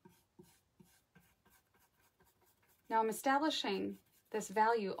 Now I'm establishing this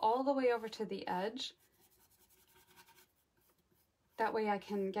value all the way over to the edge. That way I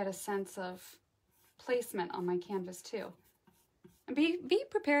can get a sense of placement on my canvas too. And be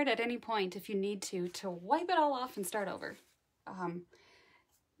prepared at any point, if you need to wipe it all off and start over.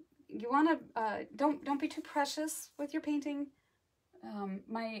 You want to, don't be too precious with your painting.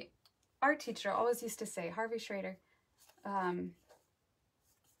 My art teacher always used to say, Harvey Schrader, I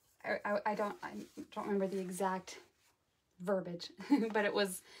don't remember the exact verbiage, but it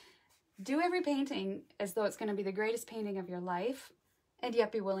was, do every painting as though it's going to be the greatest painting of your life, and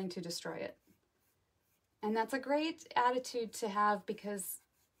yet be willing to destroy it. And that's a great attitude to have, because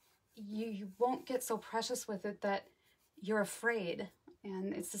you won't get so precious with it that you're afraid.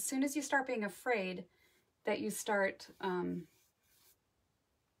 And it's as soon as you start being afraid that you start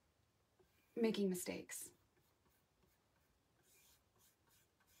making mistakes.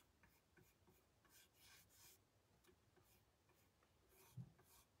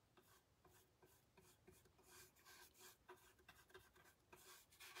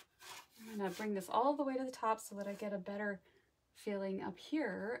 I'm going to bring this all the way to the top so that I get a better feeling up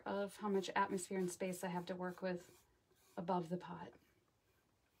here of how much atmosphere and space I have to work with above the pot.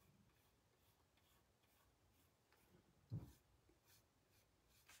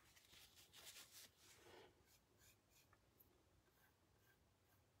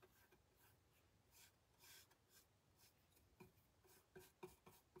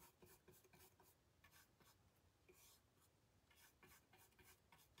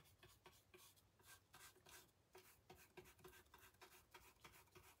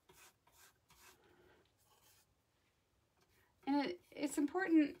 And it's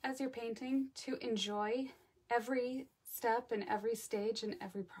important as you're painting to enjoy every step and every stage and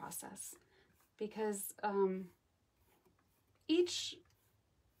every process, because each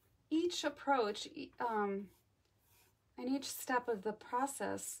approach and each step of the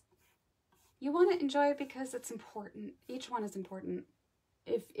process, you want to enjoy it because it's important. Each one is important.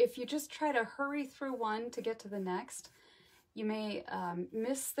 If you just try to hurry through one to get to the next, you may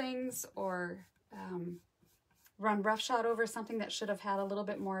miss things or run roughshod over something that should have had a little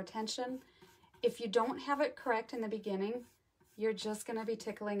bit more attention. If you don't have it correct in the beginning, you're just going to be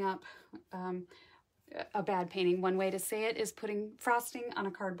tickling up a bad painting. One way to say it is putting frosting on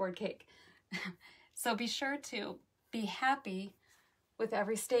a cardboard cake. So be sure to be happy with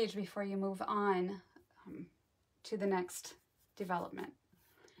every stage before you move on to the next development.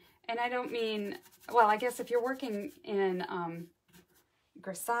 And I don't mean, well, I guess if you're working in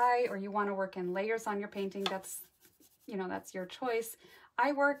grisaille or you want to work in layers on your painting, that's your choice.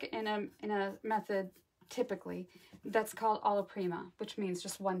 I work in a method typically that's called Alla Prima, which means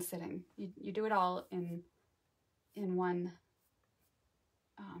just one sitting. You do it all in one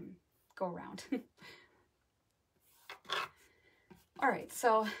go around. All right,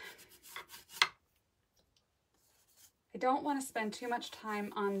 so I don't want to spend too much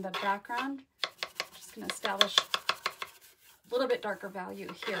time on the background. I'm just going to establish a little bit darker value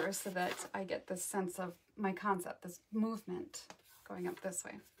here so that I get this sense of my concept, this movement going up this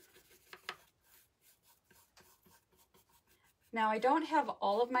way. Now I don't have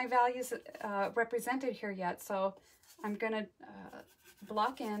all of my values represented here yet, so I'm going to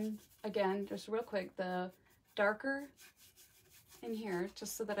block in, again, just real quick, the darker in here,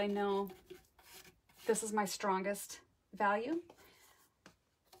 just so that I know this is my strongest value.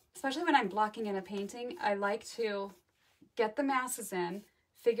 Especially when I'm blocking in a painting, I like to get the masses in,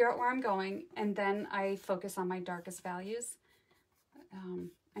 figure out where I'm going, and then I focus on my darkest values.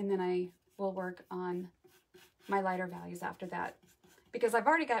 And then I will work on my lighter values after that, because I've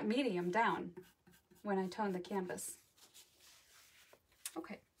already got medium down when I tone the canvas.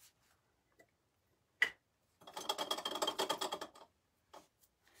 Okay.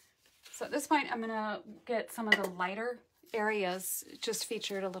 So at this point, I'm going to get some of the lighter areas just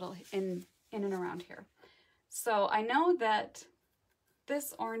featured a little in and around here. So I know that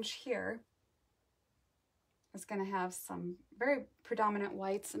this orange here is going to have some very predominant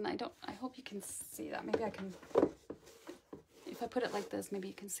whites, and I hope you can see that. Maybe I can, if I put it like this, maybe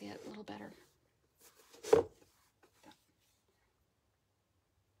you can see it a little better.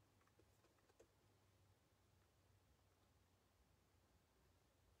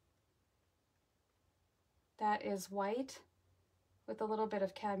 That is white with a little bit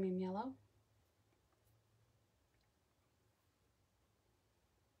of cadmium yellow.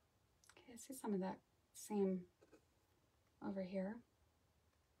 Okay, I see some of that same over here.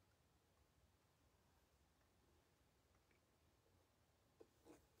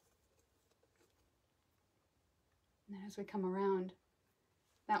 And then as we come around,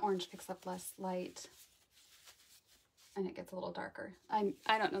 that orange picks up less light and it gets a little darker. I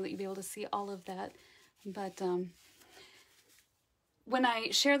don't know that you'll be able to see all of that, but when I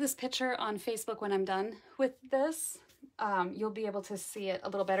share this picture on Facebook when I'm done with this, you'll be able to see it a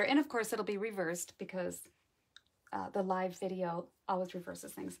little better. And of course, it'll be reversed because the live video always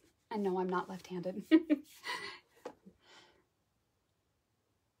reverses things. And no, I'm not left-handed.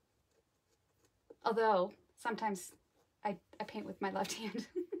 Although, sometimes I paint with my left hand.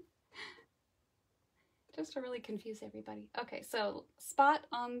 Just to really confuse everybody. Okay, so spot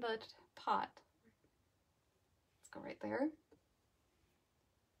on the pot. Let's go right there.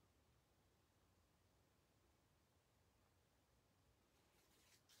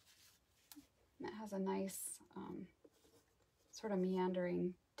 And it has a nice sort of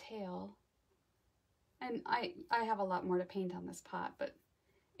meandering tail. And I have a lot more to paint on this pot, but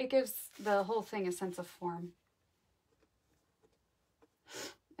it gives the whole thing a sense of form,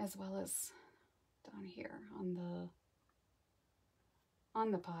 as well as down here on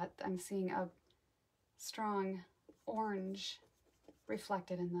the pot. I'm seeing a strong orange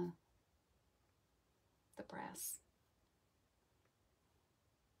reflected in the brass.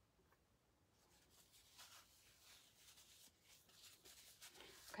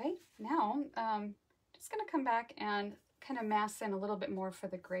 Okay, now just going to come back and kind of mass in a little bit more for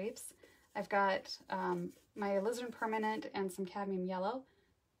the grapes. I've got my alizarin permanent and some cadmium yellow.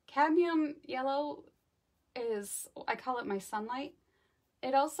 Cadmium yellow is, I call it my sunlight.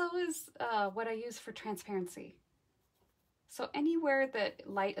 It also is what I use for transparency. So anywhere that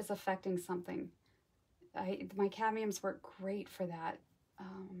light is affecting something, my cadmiums work great for that,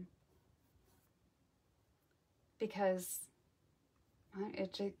 because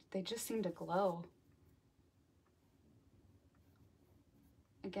they just seem to glow.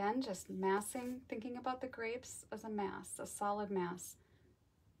 Again, just massing, thinking about the grapes as a mass, a solid mass.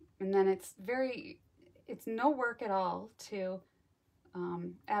 And then it's no work at all to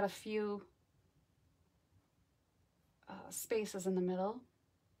add a few spaces in the middle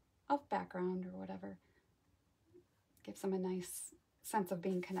of background or whatever. Gives them a nice sense of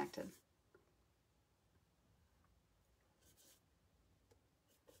being connected.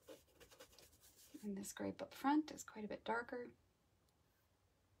 And this grape up front is quite a bit darker.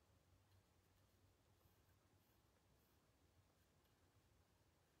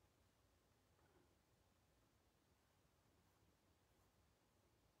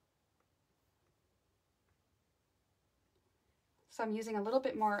 So I'm using a little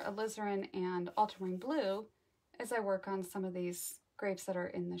bit more alizarin and ultramarine blue as I work on some of these grapes that are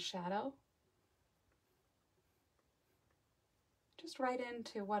in the shadow. Just right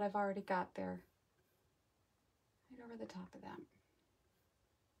into what I've already got there. Right over the top of that.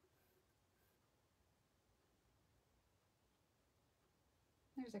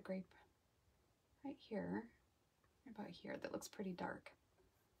 There's a grape right here, about here, that looks pretty dark.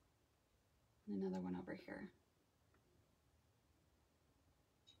 And another one over here.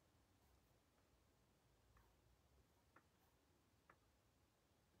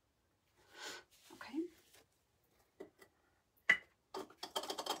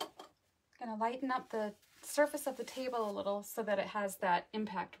 Going to lighten up the surface of the table a little so that it has that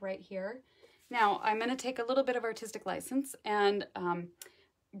impact right here. Now I'm going to take a little bit of artistic license and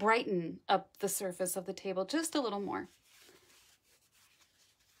brighten up the surface of the table just a little more.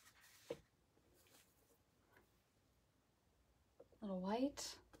 A little white,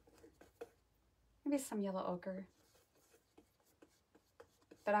 maybe some yellow ochre.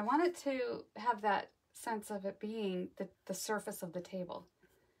 But I want it to have that sense of it being the surface of the table.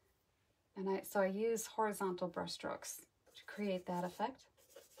 And so I use horizontal brush strokes to create that effect.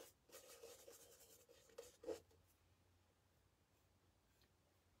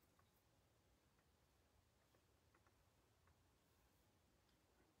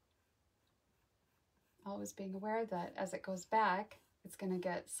 Always being aware that as it goes back, it's going to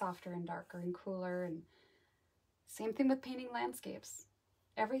get softer and darker and cooler. And same thing with painting landscapes.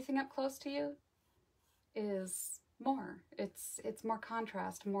 Everything up close to you is more. It's more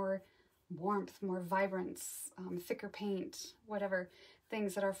contrast, more warmth, more vibrance, thicker paint, whatever.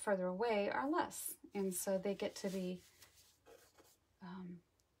 Things that are further away are less. And so they get to be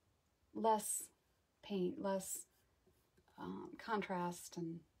less paint, less contrast,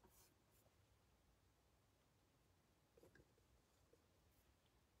 and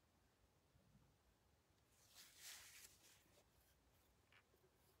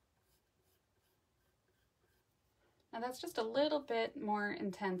now that's just a little bit more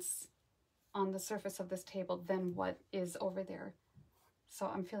intense on the surface of this table than what is over there. So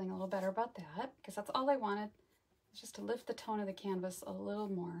I'm feeling a little better about that, because that's all I wanted, just to lift the tone of the canvas a little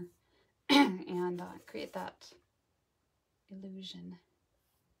more and create that illusion.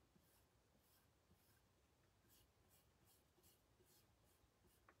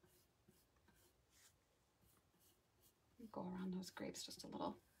 Go around those grapes just a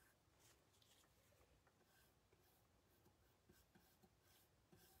little.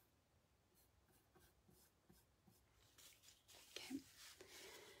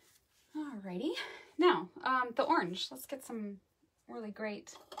 Alrighty, now the orange. Let's get some really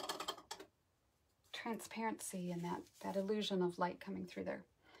great transparency and that illusion of light coming through there.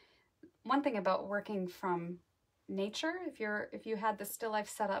 One thing about working from nature, if you had the still life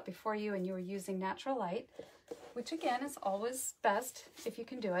set up before you and you were using natural light, which again is always best if you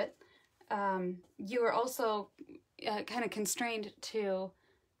can do it, you are also kind of constrained to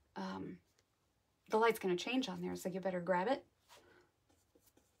the light's going to change on there, so you better grab it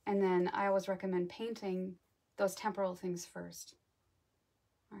And then I always recommend painting those temporal things first.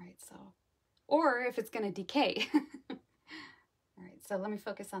 All right, so, or if it's going to decay. All right, so let me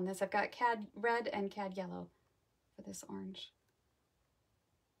focus on this. I've got cad red and cad yellow for this orange.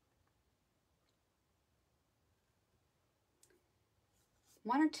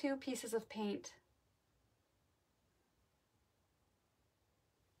 One or two pieces of paint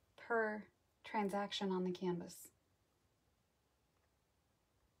per transaction on the canvas.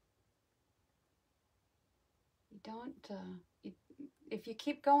 You don't, if you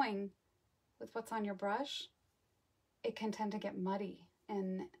keep going with what's on your brush, it can tend to get muddy,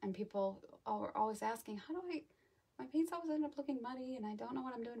 and people are always asking, how do my paints always end up looking muddy and I don't know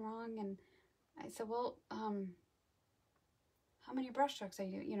what I'm doing wrong. And I said, well, how many brush strokes are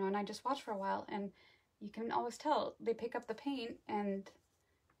you, and I just watch for a while, and you can always tell they pick up the paint and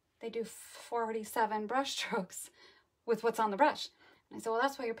they do 47 brush strokes with what's on the brush. And I said, well,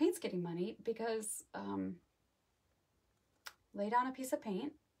 that's why your paint's getting muddy, because lay down a piece of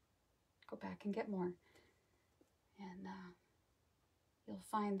paint, go back and get more. And you'll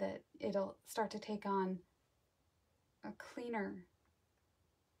find that it'll start to take on a cleaner,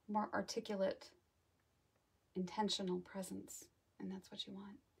 more articulate, intentional presence. And that's what you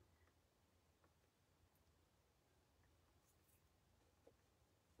want.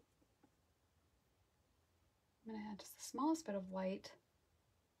 I'm going to add just the smallest bit of white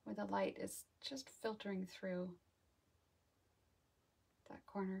where the light is just filtering through that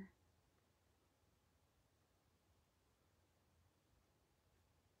corner.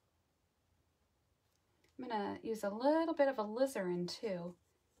 I'm going to use a little bit of alizarin too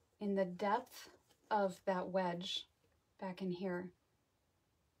in the depth of that wedge back in here.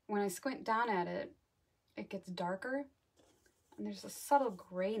 When I squint down at it, it gets darker, and there's a subtle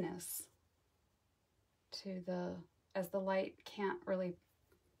grayness to as the light can't really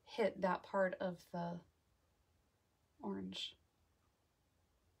hit that part of the orange.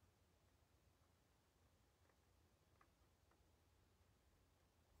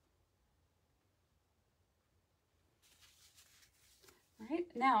 All right,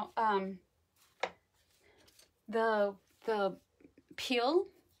 now the peel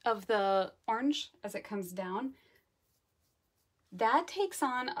of the orange as it comes down, that takes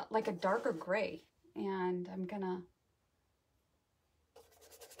on like a darker gray, and I'm gonna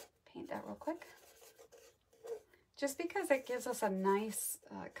paint that real quick just because it gives us a nice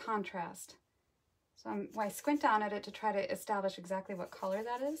contrast. So I squint down at it to try to establish exactly what color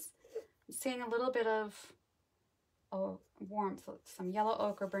that is. I'm seeing a little bit of warmth, some yellow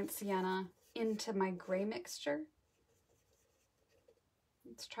ochre, burnt sienna into my gray mixture.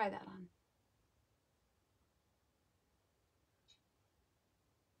 Let's try that on.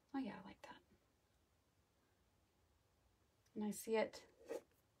 Oh yeah, I like that. And I see it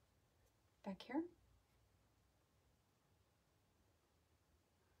back here.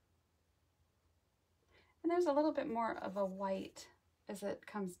 And there's a little bit more of a white as it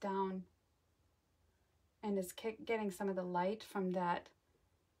comes down and is getting some of the light from that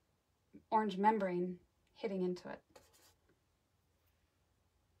orange membrane hitting into it.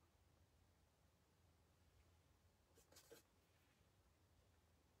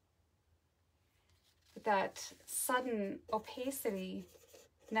 But that sudden opacity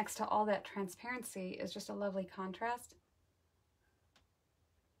next to all that transparency is just a lovely contrast.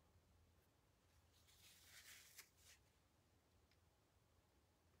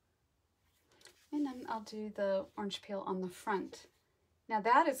 And then I'll do the orange peel on the front. Now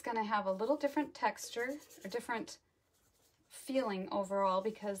that is going to have a little different texture, or different feeling overall,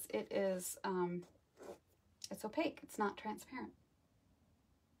 because it is, it's opaque, it's not transparent.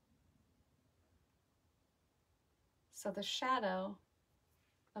 So the shadow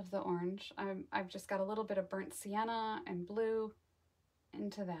of the orange, I've just got a little bit of burnt sienna and blue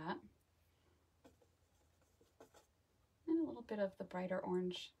into that. And a little bit of the brighter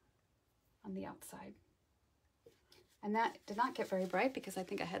orange on the outside. And that did not get very bright because I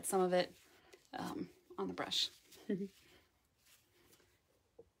think I had some of it on the brush.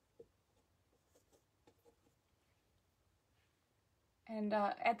 And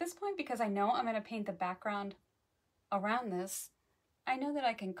at this point, because I know I'm going to paint the background around this, I know that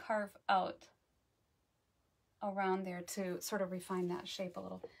I can carve out around there to sort of refine that shape a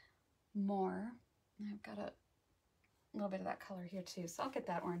little more. And I've got a little bit of that color here too, so I'll get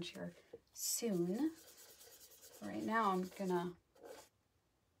that orange here soon. Right now I'm gonna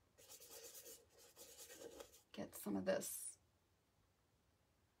get some of this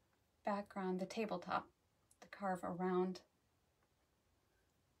background, the tabletop, to carve around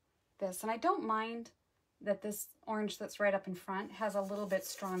this. And I don't mind that this orange that's right up in front has a little bit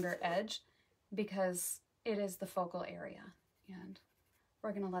stronger edge because it is the focal area. And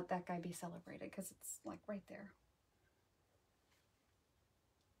we're going to let that guy be celebrated because it's like right there.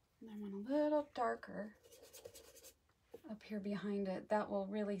 And I want a little darker up here behind it. That will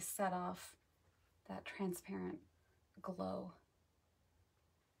really set off that transparent glow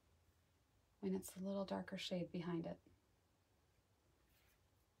when it's a little darker shade behind it.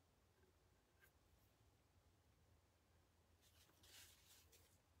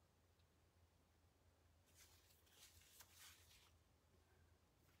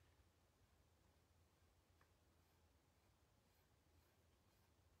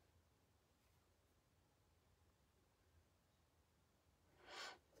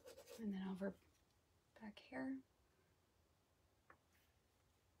 And then over back here.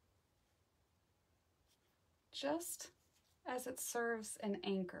 Just as it serves an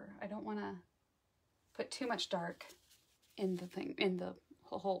anchor. I don't want to put too much dark in the thing, in the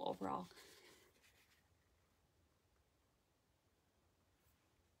whole overall.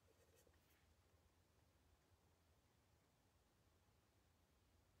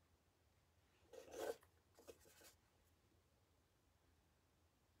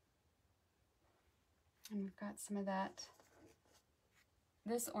 And we've got some of that.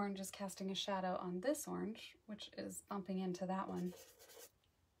 This orange is casting a shadow on this orange, which is bumping into that one.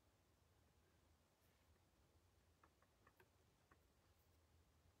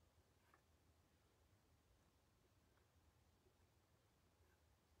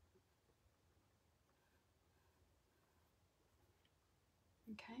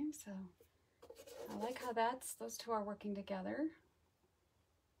 Okay, so I like how those two are working together.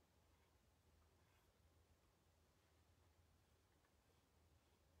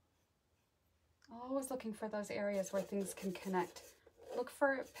 Always looking for those areas where things can connect. Look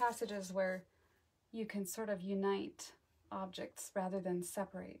for passages where you can sort of unite objects rather than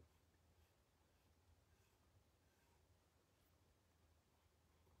separate.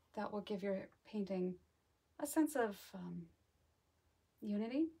 That will give your painting a sense of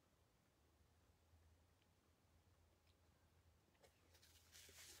unity.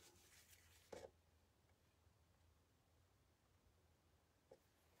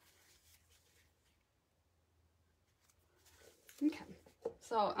 Okay,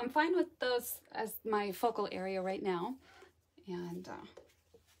 so I'm fine with those as my focal area right now, and that.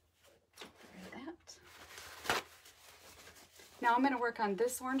 Now I'm going to work on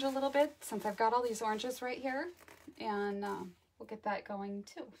this orange a little bit since I've got all these oranges right here, and we'll get that going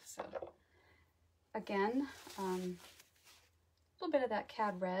too. So again, a little bit of that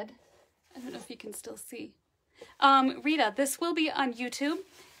cad red. I don't know if you can still see. Rita, this will be on YouTube.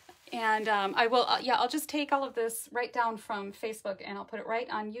 And I will, yeah, I'll just take all of this right down from Facebook and I'll put it right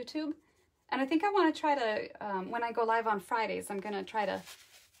on YouTube. And I think I want to try to, when I go live on Fridays, I'm going to try to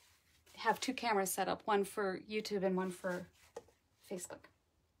have 2 cameras set up, one for YouTube and one for Facebook.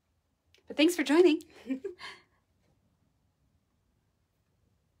 But thanks for joining.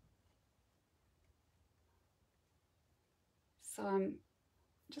 So I'm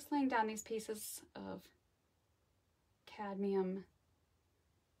just laying down these pieces of cadmium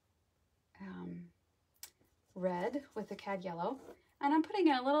red with the cad yellow, and I'm putting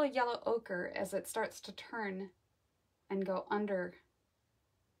in a little yellow ochre as it starts to turn and go under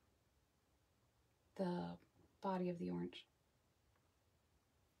the body of the orange.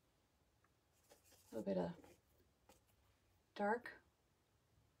 A little bit of dark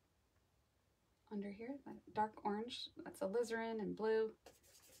under here, dark orange, that's alizarin and blue.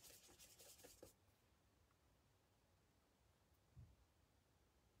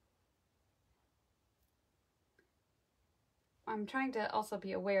 I'm trying to also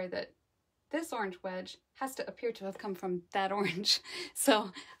be aware that this orange wedge has to appear to have come from that orange.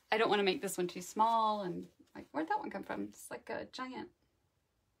 So I don't want to make this one too small, and like, where'd that one come from? It's like a giant.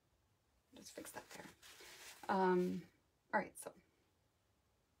 Just fix that there. All right, so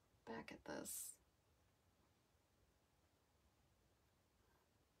back at this.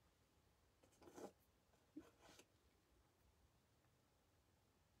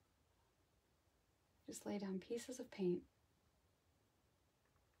 Just lay down pieces of paint.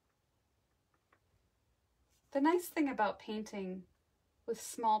 The nice thing about painting with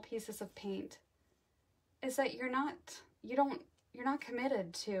small pieces of paint is that you're not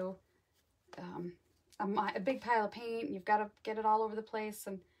committed to a big pile of paint. You've got to get it all over the place,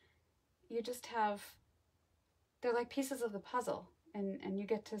 and you just have, they're like pieces of the puzzle, and you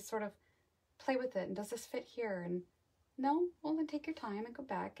get to sort of play with it. And does this fit here? And no, well then take your time and go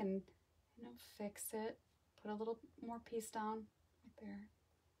back and, you know, fix it. Put a little more piece down right there.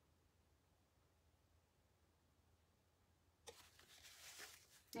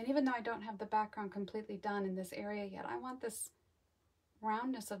 And even though I don't have the background completely done in this area yet, I want this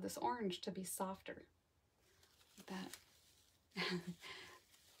roundness of this orange to be softer. Like that.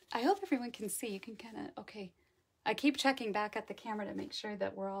 I hope everyone can see. You can kind of, okay. I keep checking back at the camera to make sure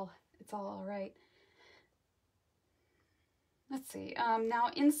that it's all right. Let's see.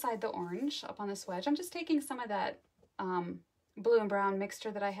 Now inside the orange, up on this wedge, I'm just taking some of that blue and brown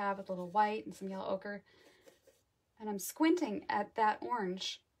mixture that I have with a little white and some yellow ochre. And I'm squinting at that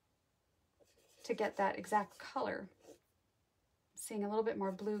orange to get that exact color. Seeing a little bit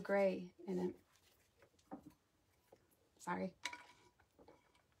more blue-gray in it. Sorry.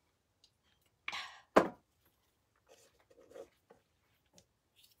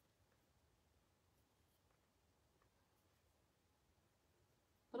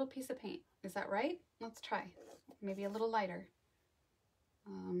 Little piece of paint. Is that right? Let's try. Maybe a little lighter.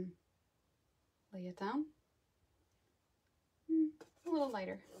 Lay it down. A little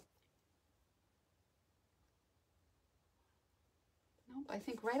lighter. Nope, I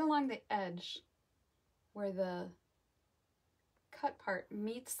think right along the edge where the cut part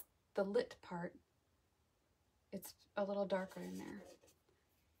meets the lit part, it's a little darker in there.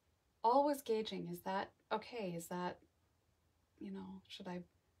 Always gauging, is that okay? Is that, you know, should I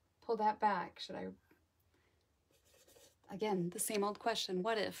pull that back? Should I, again, the same old question,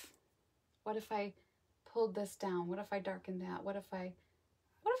 what if? What if I pulled this down? What if I darkened that? What if I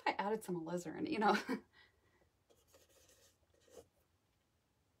added some alizarin, you know? A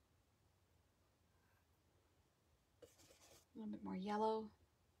little bit more yellow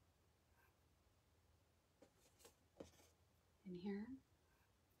in here,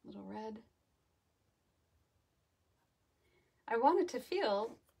 a little red. I want it to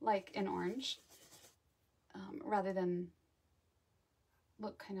feel like an orange rather than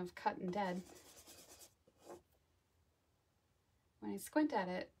look kind of cut and dead. When I squint at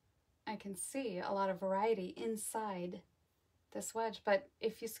it, I can see a lot of variety inside this wedge, but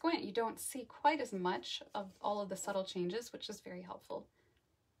if you squint, you don't see quite as much of all of the subtle changes, which is very helpful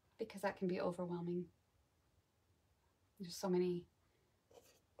because that can be overwhelming. There's so many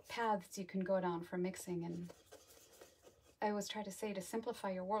paths you can go down for mixing, and I always try to say to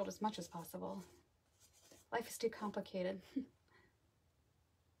simplify your world as much as possible. Life is too complicated. Okay,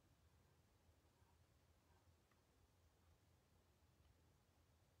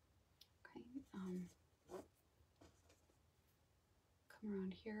 come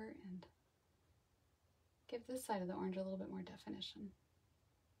around here and give this side of the orange a little bit more definition.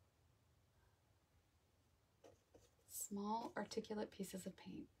 Small, articulate pieces of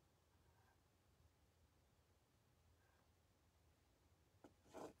paint.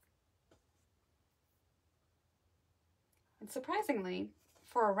 And surprisingly,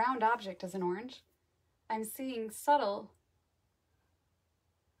 for a round object as an orange, I'm seeing subtle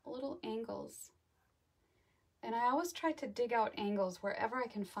little angles. And I always try to dig out angles wherever I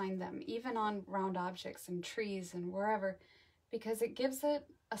can find them, even on round objects and trees and wherever, because it gives it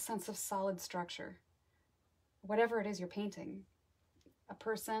a sense of solid structure. Whatever it is you're painting, a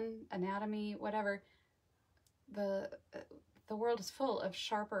person, anatomy, whatever, the world is full of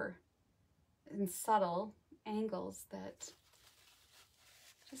sharper and subtle angles that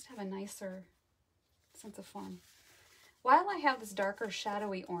just have a nicer sense of form. While I have this darker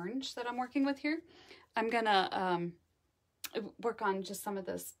shadowy orange that I'm working with here, I'm gonna work on just some of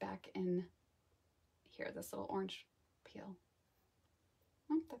this back in here, this little orange peel.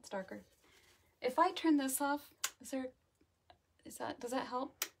 Oh, that's darker. If I turn this off, does that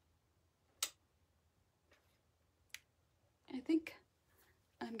help? I think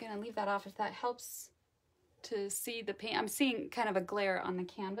I'm gonna leave that off if that helps to see the paint. I'm seeing kind of a glare on the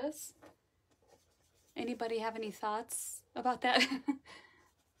canvas. Anybody have any thoughts about that?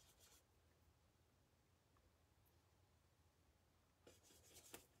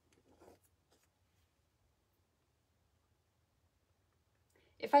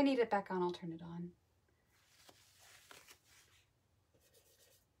 If I need it back on, I'll turn it on.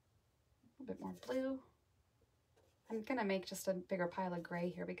 A little bit more blue. I'm gonna make just a bigger pile of gray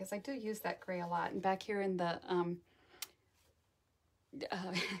here because I do use that gray a lot. And back here in the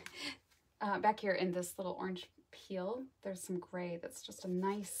back here in this little orange peel, there's some gray that's just a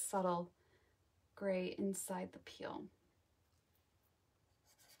nice subtle gray inside the peel.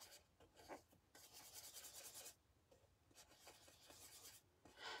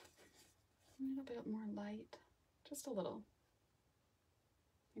 A little bit more light, just a little.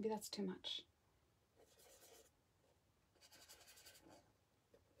 Maybe that's too much.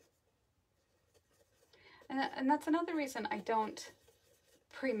 And that's another reason I don't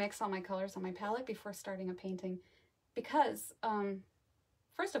pre-mix all my colors on my palette before starting a painting, because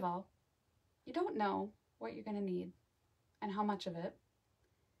first of all, you don't know what you're going to need and how much of it.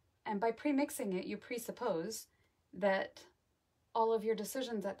 And by pre-mixing it, you presuppose that all of your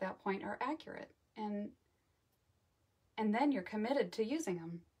decisions at that point are accurate. And then you're committed to using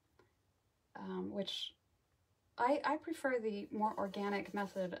them, which I prefer the more organic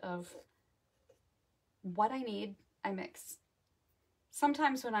method of what I need, I mix.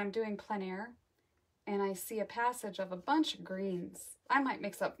 Sometimes when I'm doing plein air and I see a passage of a bunch of greens, I might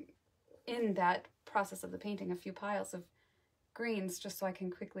mix up in that process of the painting a few piles of greens just so I can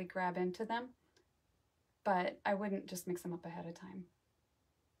quickly grab into them, but I wouldn't just mix them up ahead of time.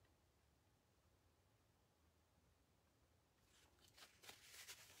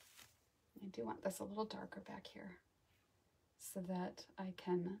 I do want this a little darker back here so that I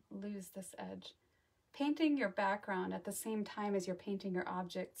can lose this edge. Painting your background at the same time as you're painting your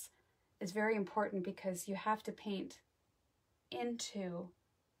objects is very important because you have to paint into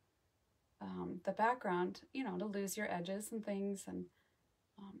the background, you know, to lose your edges and things and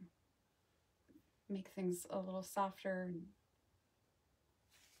make things a little softer.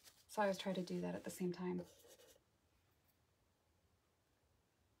 So I always try to do that at the same time.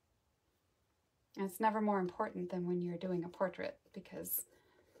 And it's never more important than when you're doing a portrait because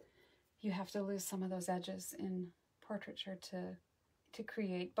you have to lose some of those edges in portraiture to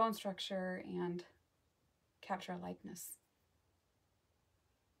create bone structure and capture a likeness.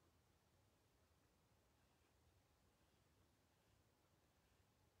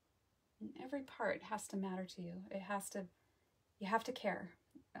 And every part has to matter to you. You have to care.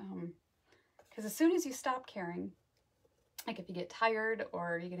 Because as soon as you stop caring, like if you get tired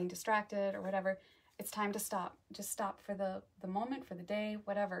or you're getting distracted or whatever, it's time to stop. Just stop for the moment, for the day,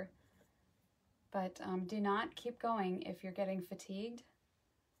 whatever. But do not keep going if you're getting fatigued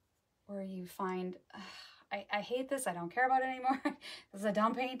or you find, I hate this, I don't care about it anymore. This is a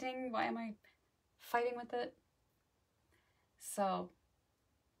dumb painting, why am I fighting with it? So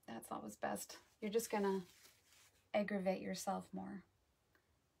that's always best. You're just gonna aggravate yourself more.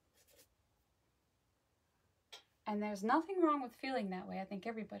 And there's nothing wrong with feeling that way. I think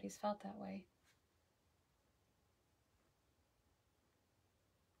everybody's felt that way.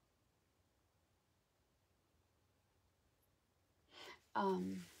 So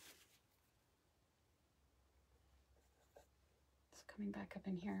coming back up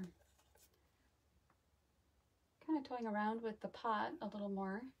in here, kind of toying around with the pot a little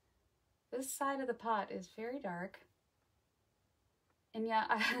more. This side of the pot is very dark. And yeah,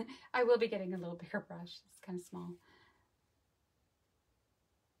 I will be getting a little bigger brush. It's kind of small.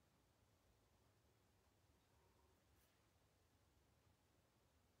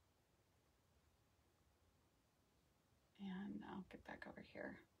 And I'll get back over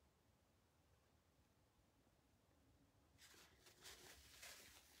here.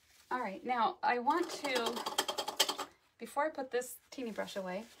 All right, now I want to, before I put this teeny brush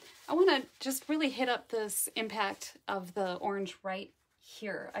away, I want to just really hit up this impact of the orange right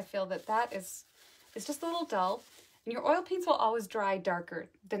here. I feel that that is just a little dull, and your oil paints will always dry darker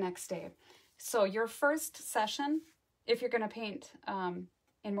the next day. So your first session, if you're going to paint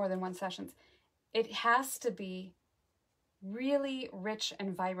in more than one sessions, it has to be really rich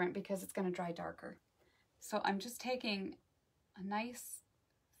and vibrant because it's going to dry darker. So I'm just taking a nice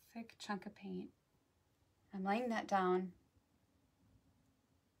thick chunk of paint. I'm laying that down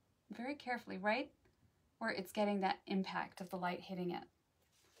very carefully, right where it's getting that impact of the light hitting it.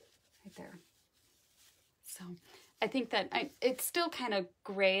 Right there. So I think that it's still kind of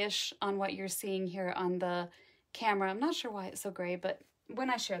grayish on what you're seeing here on the camera. I'm not sure why it's so gray, but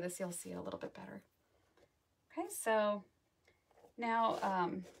when I share this, you'll see it a little bit better. Okay, so now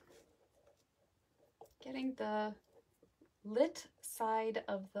getting the lit side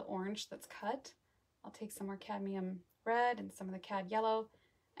of the orange that's cut, I'll take some more cadmium red and some of the cad yellow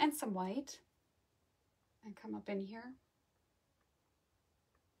and some white and come up in here.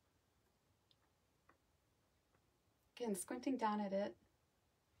 Again, squinting down at it.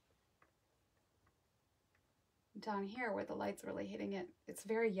 Down here where the light's really hitting it, it's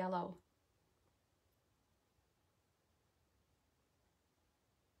very yellow.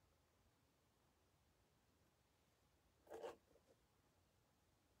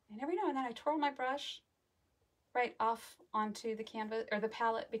 And every now and then I twirl my brush right off onto the canvas or the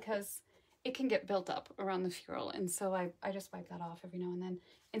palette because it can get built up around the ferrule. And so I just wipe that off every now and then.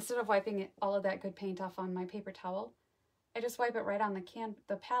 Instead of wiping all of that good paint off on my paper towel, I just wipe it right on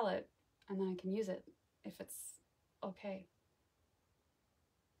the palette and then I can use it if it's okay.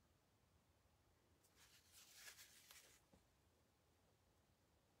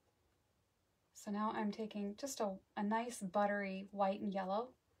 So now I'm taking just a nice buttery white and yellow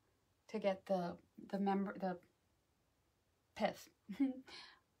to get the pith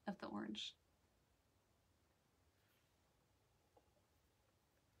of the orange.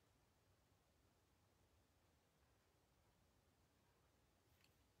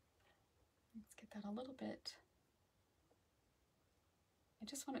 Let's get that a little bit. I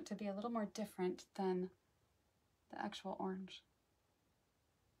just want it to be a little more different than the actual orange.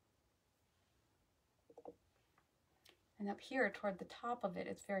 And up here toward the top of it,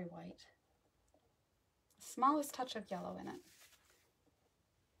 it's very white. The smallest touch of yellow in it.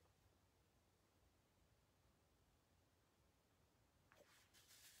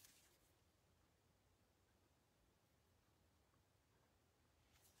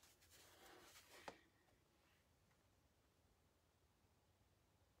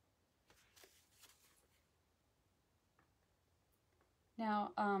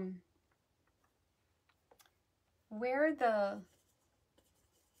 Now, where the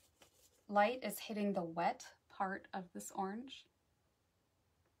light is hitting the wet part of this orange,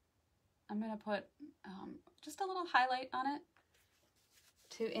 I'm going to put just a little highlight on it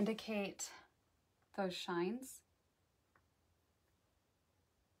to indicate those shines.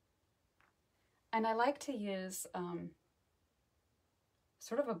 And I like to use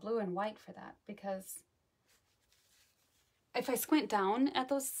sort of a blue and white for that, because if I squint down at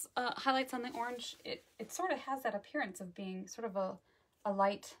those highlights on the orange, it sort of has that appearance of being sort of a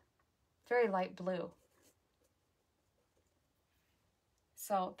light, very light blue.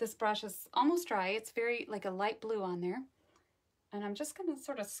 So this brush is almost dry. It's very like a light blue on there. And I'm just going to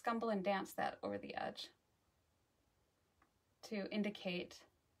sort of scumble and dance that over the edge to indicate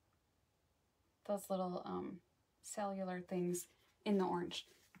those little cellular things in the orange.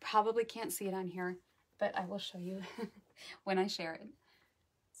 You probably can't see it on here, but I will show you when I share it.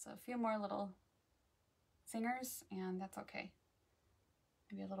 So a few more little zingers, and that's okay.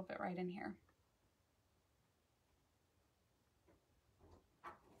 Maybe a little bit right in here.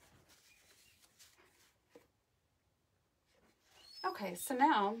 Okay, so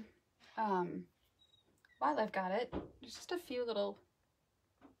now, while I've got it, there's just a few little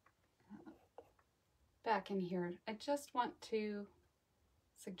back in here. I just want to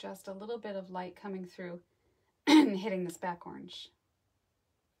suggest a little bit of light coming through and hitting this back orange.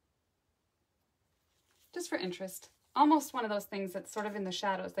 Just for interest. Almost one of those things that's sort of in the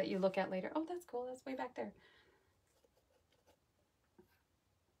shadows that you look at later. Oh, that's cool. That's way back there.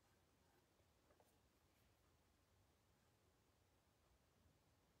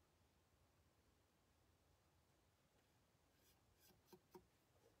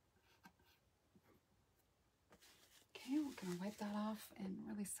 Okay, we're going to wipe that off and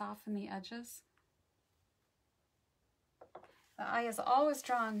really soften the edges. The eye is always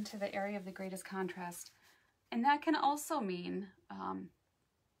drawn to the area of the greatest contrast. And that can also mean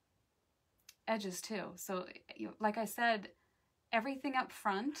edges too. So like I said, everything up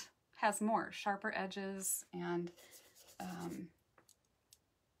front has more sharper edges and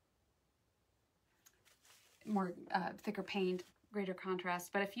more thicker paint, greater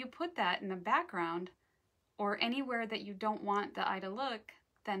contrast. But if you put that in the background or anywhere that you don't want the eye to look,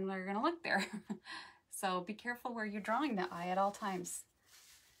 then they're going to look there. So be careful where you're drawing the eye at all times.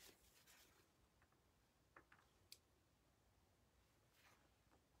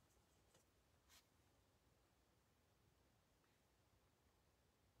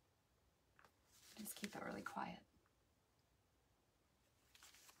 Just keep it really quiet.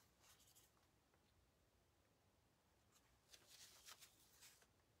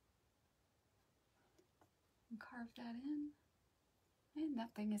 And carve that in, and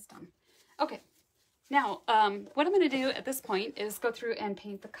that thing is done. Okay, now what I'm going to do at this point is go through and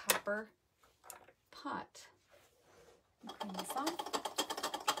paint the copper pot. Clean this off.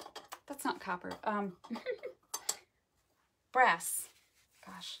 That's not copper. Brass.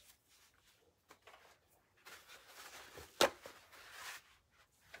 Gosh.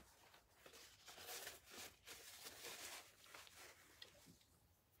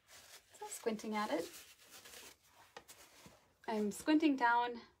 So squinting at it. I'm squinting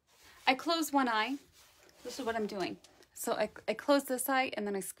down. I close one eye. This is what I'm doing. So I close this eye and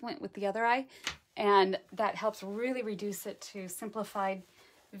then I squint with the other eye, and that helps really reduce it to simplified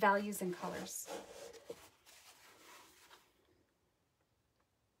values and colors.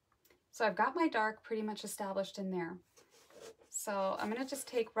 So I've got my dark pretty much established in there. So I'm going to just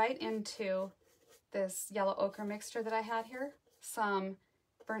take right into this yellow ochre mixture that I had here, some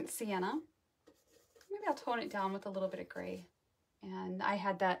burnt sienna. Maybe I'll tone it down with a little bit of gray. And I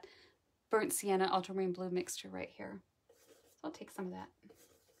had that burnt sienna ultramarine blue mixture right here. So I'll take some of that.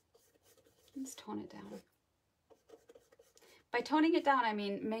 Let's tone it down. By toning it down, I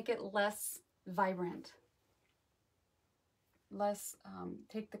mean make it less vibrant. Less,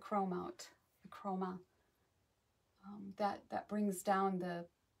 take the chrome out, the chroma. That brings down the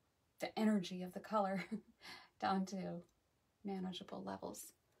energy of the color down to manageable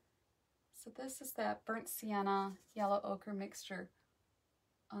levels. So this is that burnt sienna, yellow ochre mixture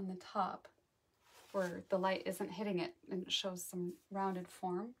on the top where the light isn't hitting it and it shows some rounded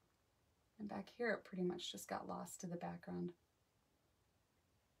form. And back here it pretty much just got lost to the background.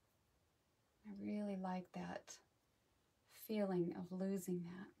 I really like that feeling of losing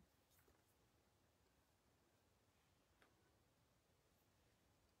that.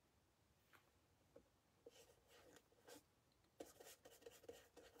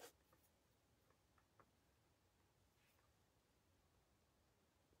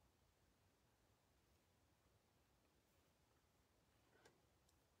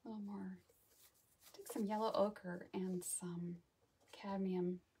 A little more. Take some yellow ochre and some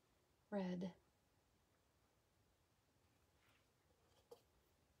cadmium red.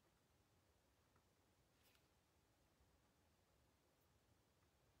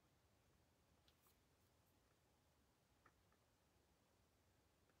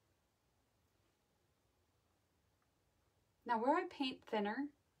 Now where I paint thinner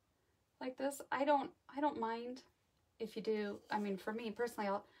like this, I don't mind if you do. I mean, for me personally,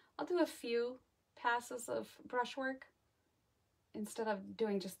 I'll do a few passes of brushwork instead of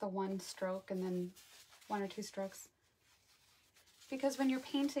doing just the one stroke and then one or two strokes. Because when you're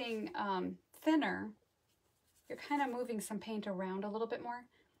painting thinner, you're kind of moving some paint around a little bit more.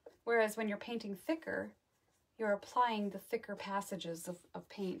 Whereas when you're painting thicker, you're applying the thicker passages of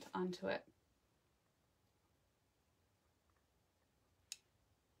paint onto it.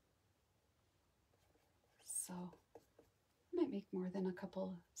 So I might make more than a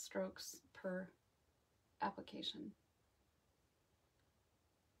couple strokes per application.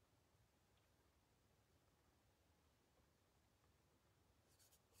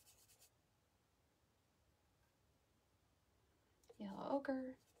 Yellow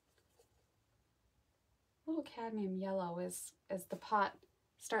ochre. A little cadmium yellow as the pot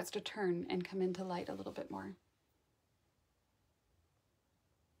starts to turn and come into light a little bit more.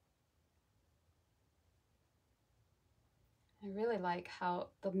 I really like how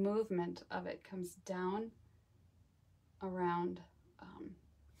the movement of it comes down around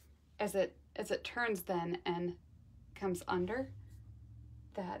as it turns then and comes under.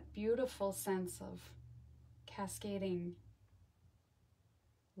 That beautiful sense of cascading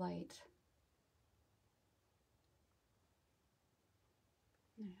light.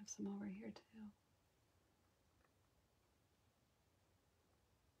 I have some over here too.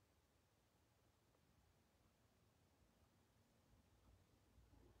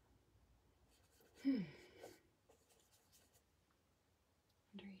 Under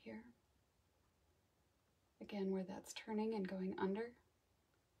here. Again, where that's turning and going under.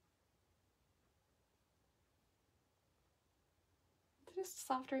 It's just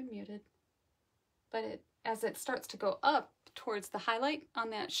softer and muted. But as it starts to go up towards the highlight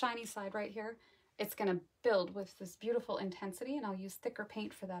on that shiny side right here, it's going to build with this beautiful intensity, and I'll use thicker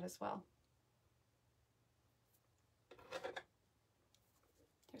paint for that as well.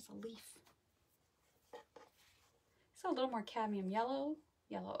 There's a leaf. So a little more cadmium yellow,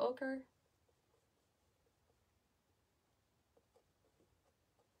 yellow ochre.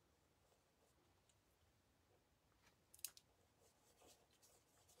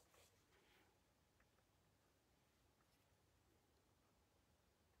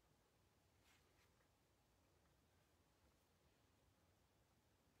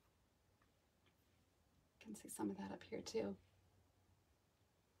 You can see some of that up here too.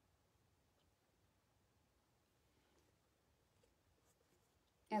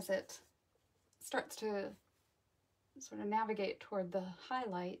 As it starts to sort of navigate toward the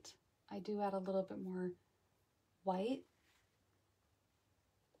highlight, I do add a little bit more white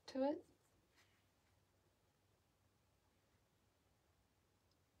to it.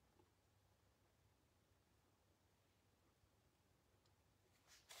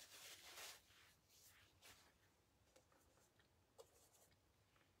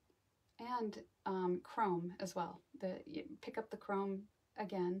 And chrome as well. You pick up the chrome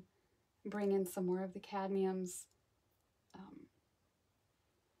again, bring in some more of the cadmiums.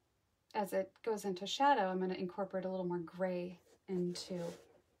 As it goes into shadow, I'm going to incorporate a little more gray into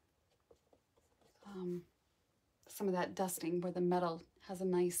some of that dusting where the metal has a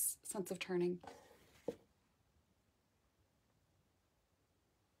nice sense of turning.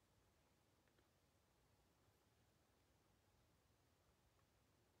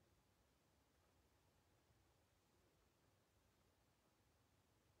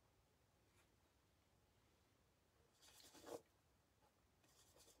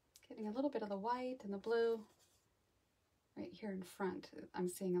 getting a little bit of the white and the blue. Right here in front, I'm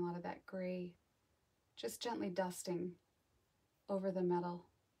seeing a lot of that gray, just gently dusting over the metal.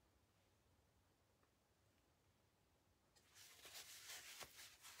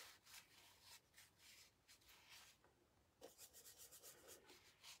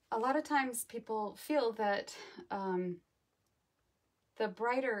 A lot of times people feel that the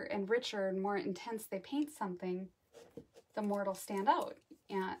brighter and richer and more intense they paint something, the more it'll stand out.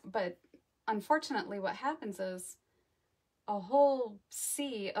 But unfortunately what happens is a whole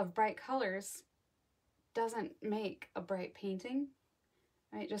sea of bright colors doesn't make a bright painting,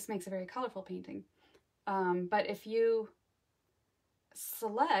 right? It just makes a very colorful painting. But if you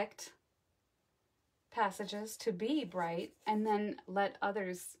select passages to be bright and then let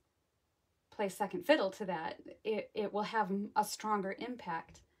others play second fiddle to that, it will have a stronger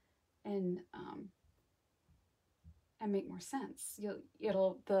impact and make more sense.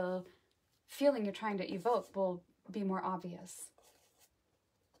 The feeling you're trying to evoke will be more obvious.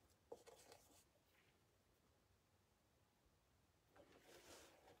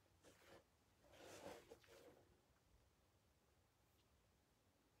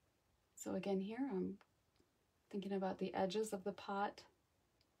 So again here, I'm thinking about the edges of the pot,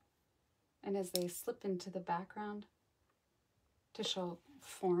 and as they slip into the background to show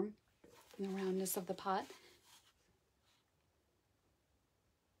form and the roundness of the pot.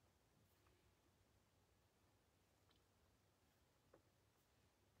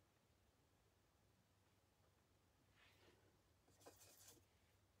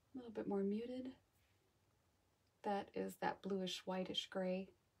 A little bit more muted. That is that bluish whitish gray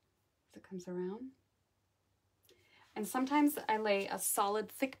as it comes around. And sometimes I lay a solid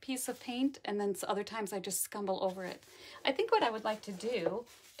thick piece of paint, and then other times I just scumble over it. I think what I would like to do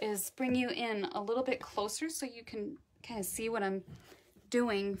is bring you in a little bit closer so you can kind of see what I'm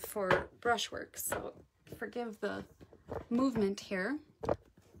doing for brushwork. So forgive the movement here.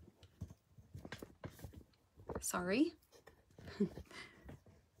 Sorry.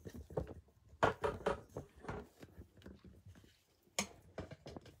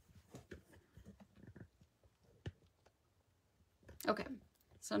 Okay,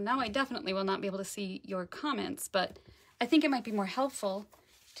 so now I definitely will not be able to see your comments, but I think it might be more helpful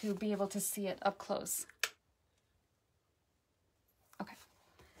to be able to see it up close. Okay.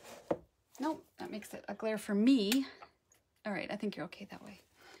 Nope, that makes it a glare for me. All right, I think you're okay that way.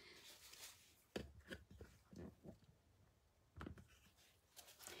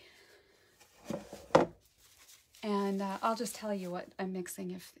 And I'll just tell you what I'm mixing.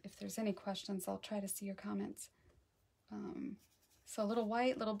 If there's any questions, I'll try to see your comments. So a little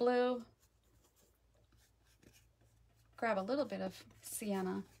white, little blue. Grab a little bit of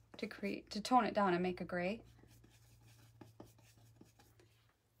sienna to tone it down and make a gray.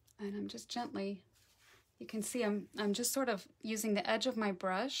 And I'm just gently, you can see I'm just sort of using the edge of my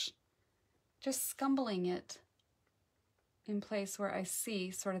brush, just scumbling it in place where I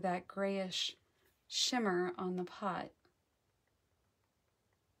see sort of that grayish shimmer on the pot.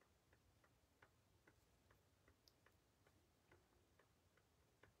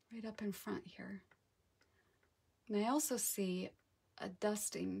 Right up in front here. And I also see a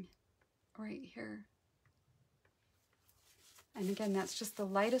dusting right here. And again, that's just the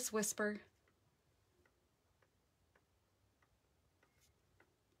lightest whisper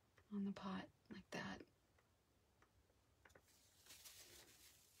on the pot, like that.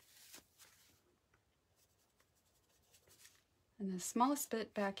 And the smallest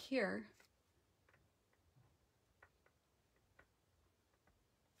bit back here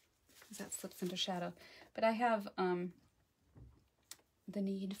that slips into shadow. But I have the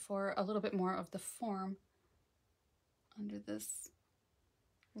need for a little bit more of the form under this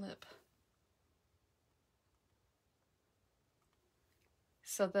lip.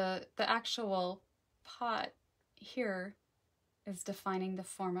 So the actual pot here is defining the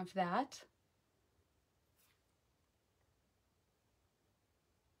form of that.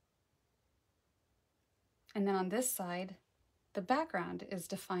 And then on this side, the background is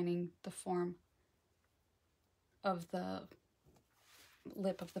defining the form of the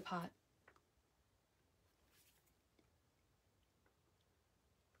lip of the pot.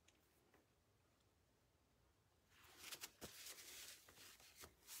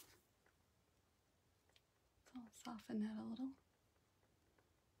 So I'll soften that a little.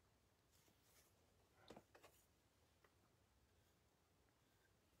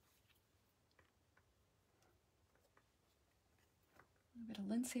 A bit of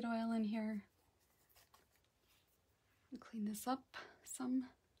linseed oil in here. Clean this up some.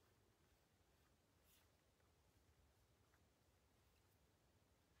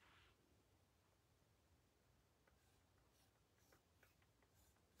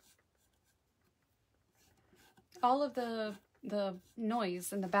 all of the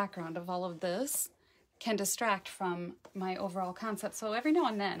noise in the background of all of this can distract from my overall concept. So every now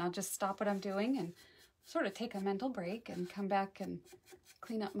and then I'll just stop what I'm doing and sort of take a mental break and come back and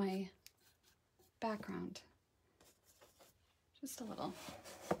clean up my background. Just a little.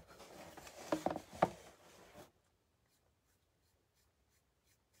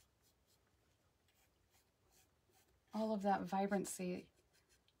 All of that vibrancy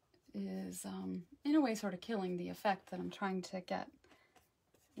is, in a way, sort of killing the effect that I'm trying to get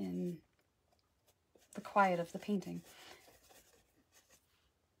in the quiet of the painting.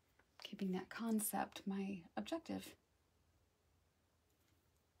 Keeping that concept my objective.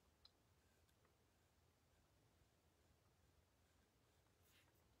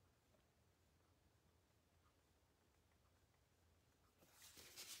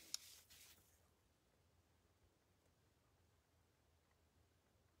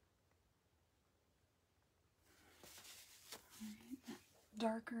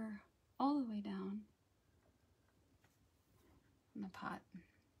 Darker all the way down in the pot.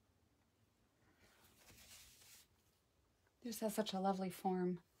 This has such a lovely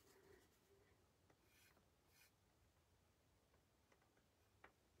form.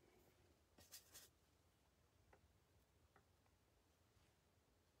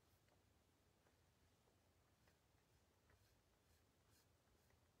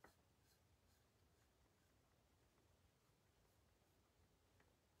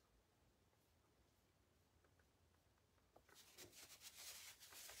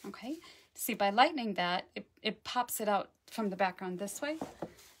 Okay, see, by lightening that, it pops it out from the background this way.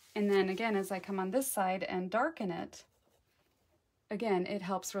 And then again, as I come on this side and darken it, again, it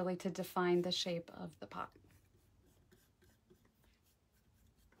helps really to define the shape of the pot.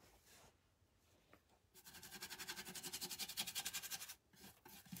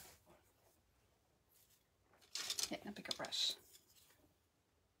 Getting a bigger brush.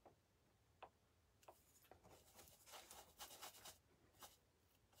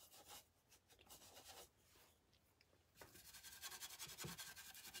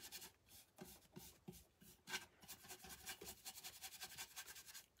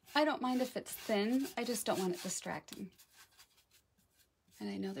 I don't mind if it's thin, I just don't want it distracting. And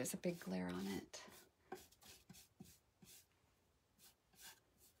I know there's a big glare on it.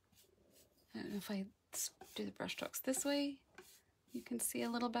 I don't know if I do the brush strokes this way, you can see a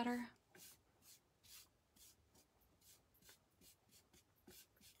little better.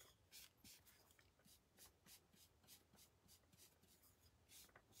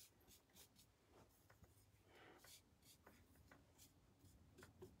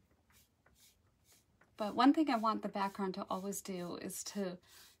 But one thing I want the background to always do is to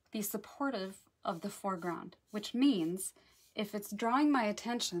be supportive of the foreground, which means if it's drawing my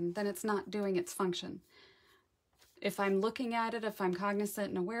attention, then it's not doing its function. If I'm looking at it, if I'm cognizant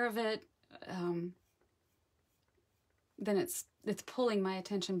and aware of it, then it's pulling my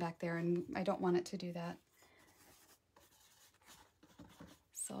attention back there, and I don't want it to do that.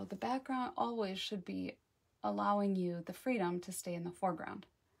 So the background always should be allowing you the freedom to stay in the foreground.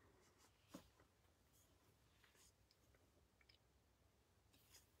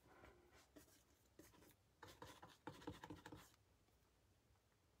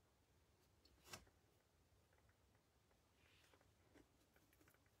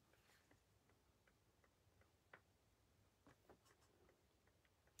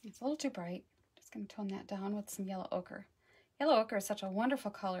 It's a little too bright. Just going to tone that down with some yellow ochre. Yellow ochre is such a wonderful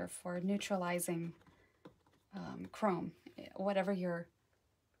color for neutralizing chrome. Whatever your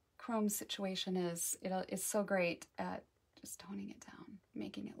chrome situation is, it's so great at just toning it down,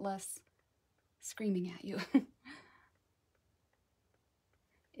 making it less screaming at you.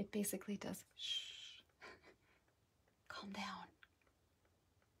 It basically does, shh, calm down.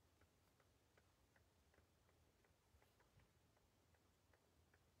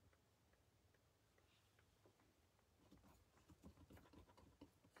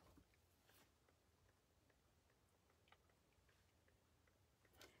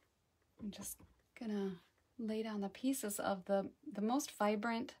 I'm just gonna lay down the pieces of the most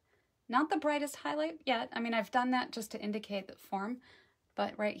vibrant, not the brightest highlight yet. I mean, I've done that just to indicate the form,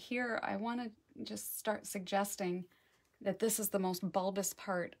 but right here, I want to just start suggesting that this is the most bulbous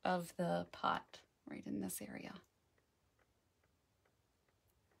part of the pot, right in this area.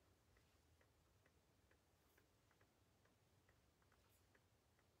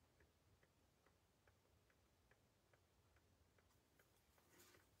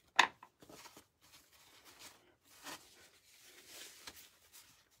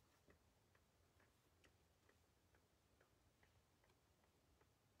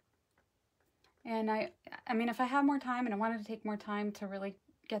 And I mean, if I have more time and I wanted to take more time to really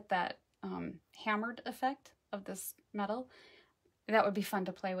get that hammered effect of this metal, that would be fun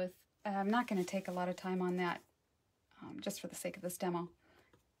to play with. I'm not going to take a lot of time on that just for the sake of this demo.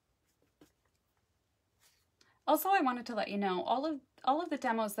 Also, I wanted to let you know, all of the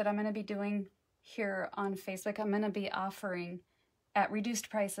demos that I'm going to be doing here on Facebook, I'm going to be offering at reduced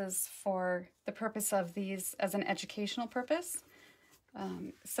prices for the purpose of these as an educational purpose.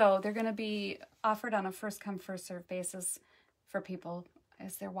 So they're going to be offered on a first come, first serve basis for people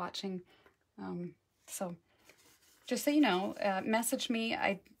as they're watching. So just so you know, message me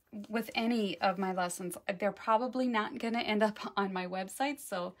with any of my lessons. They're probably not going to end up on my website,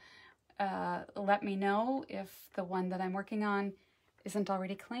 so let me know if the one that I'm working on isn't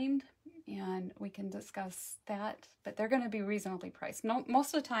already claimed, and we can discuss that. But they're going to be reasonably priced. No,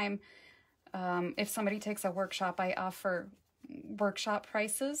 most of the time, if somebody takes a workshop, I offer workshop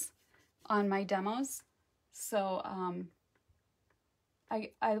prices on my demos. So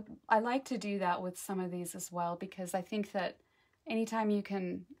I like to do that with some of these as well, because I think that anytime you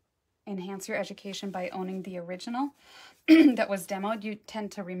can enhance your education by owning the original that was demoed, you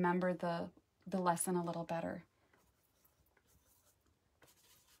tend to remember the lesson a little better.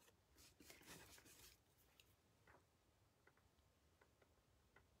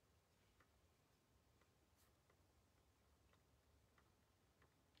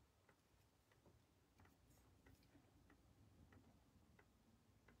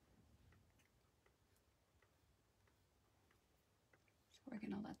 So we're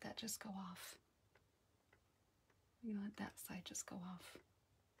going to let that just go off. We're going to let that side just go off.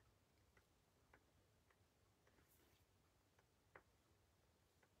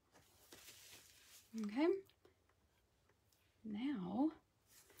 Okay. Now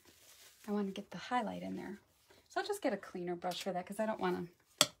I want to get the highlight in there. So I'll just get a cleaner brush for that, because I don't want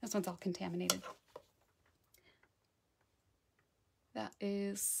to, this one's all contaminated. That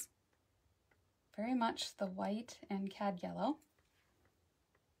is very much the white and cad yellow.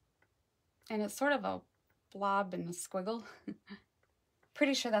 And it's sort of a blob and a squiggle.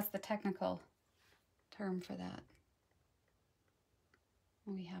 Pretty sure that's the technical term for that.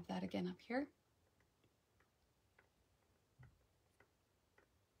 And we have that again up here.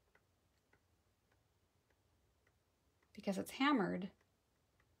 Because it's hammered,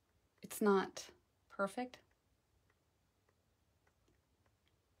 it's not perfect.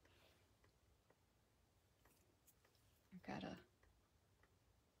 I've got a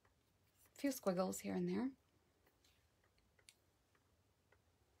few squiggles here and there.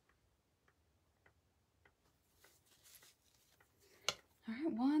 All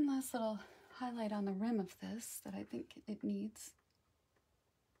right, one last little highlight on the rim of this that I think it needs.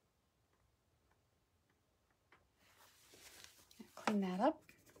 Clean that up.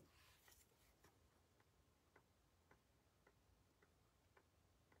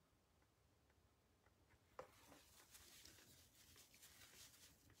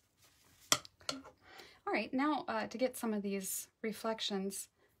 Okay. All right, now to get some of these reflections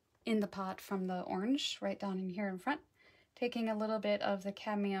in the pot from the orange right down in here in front, taking a little bit of the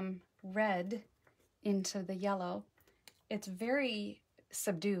cadmium red into the yellow. It's very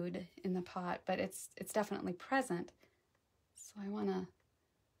subdued in the pot, but it's definitely present. So I want to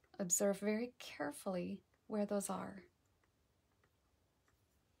observe very carefully where those are.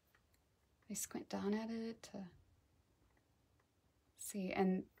 I squint down at it to see,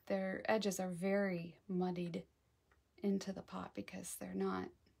 and their edges are very muddied into the pot because they're not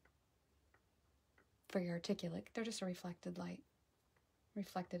very articulate. They're just a reflected light,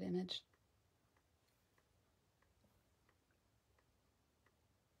 reflected image.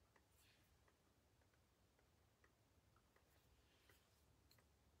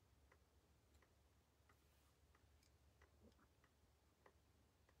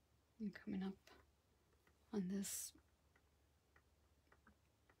 And coming up on this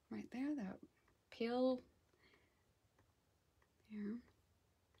right there, that peel there.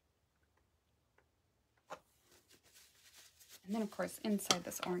 And then of course inside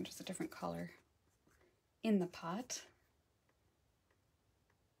this orange is a different color in the pot.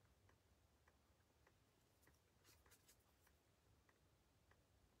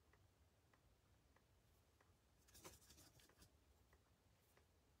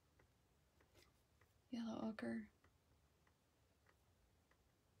 Yellow ochre.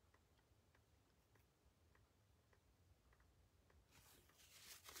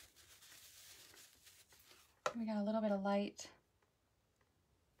 We got a little bit of light.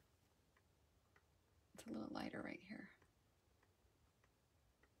 It's a little lighter right here.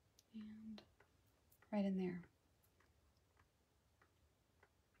 And right in there.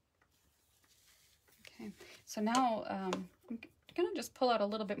 Okay, so now I'm gonna just pull out a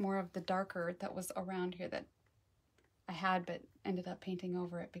little bit more of the darker that was around here that I had but ended up painting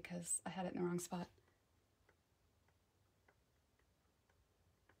over it because I had it in the wrong spot.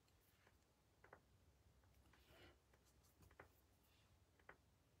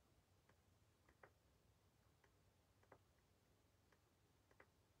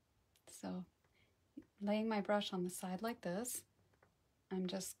 So laying my brush on the side like this, I'm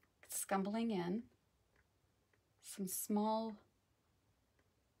just scumbling in some small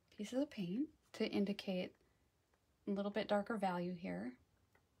pieces of paint to indicate a little bit darker value here.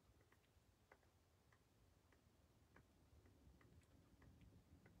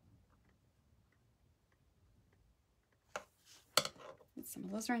 With some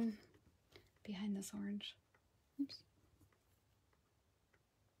alizarin behind this orange. Oops.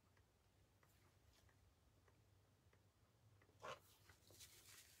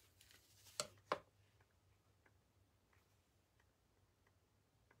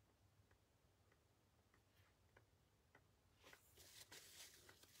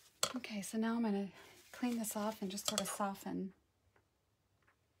 Okay, so now I'm going to clean this off and just sort of soften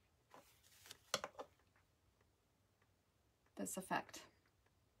this effect.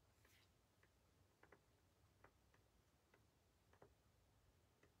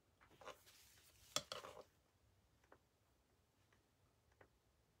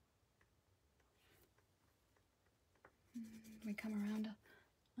 We come around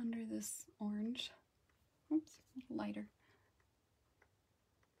under this orange. Oops, a little lighter.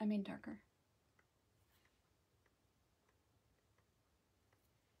 I mean darker.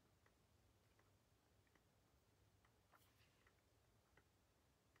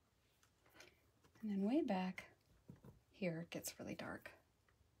 And then way back here it gets really dark.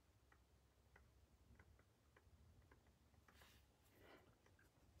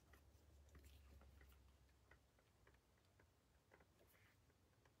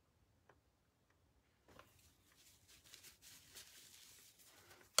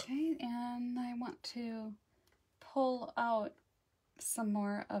 Okay, and I want to pull out some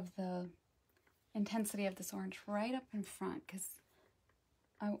more of the intensity of this orange right up in front because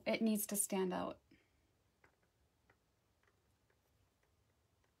it needs to stand out.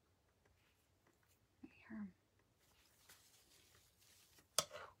 Right here.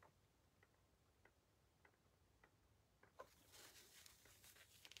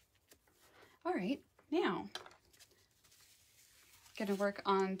 All right, now I'm going to work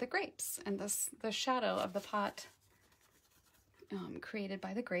on the grapes and the shadow of the pot created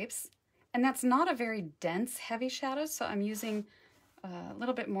by the grapes. And that's not a very dense, heavy shadow, so I'm using a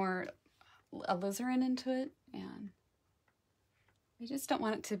little bit more alizarin into it, and I just don't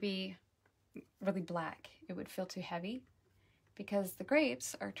want it to be really black. It would feel too heavy because the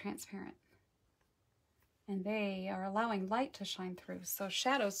grapes are transparent and they are allowing light to shine through. So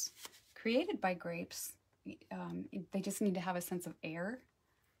shadows created by grapes, they just need to have a sense of air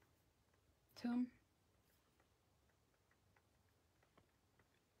to them.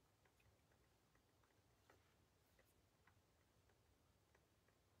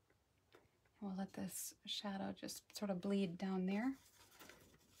 We'll let this shadow just sort of bleed down there.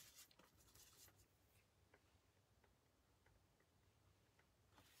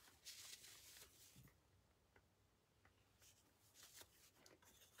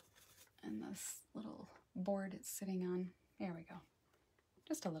 And this little board it's sitting on, there we go.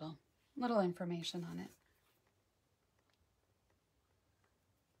 Just a little information on it.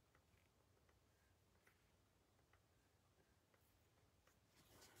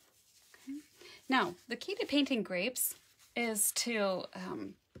 Now, the key to painting grapes is to,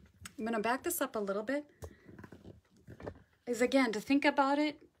 I'm going to back this up a little bit, is again to think about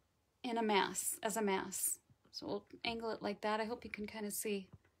it in a mass, as a mass. So we'll angle it like that. I hope you can kind of see,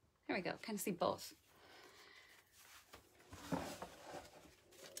 there we go, kind of see both.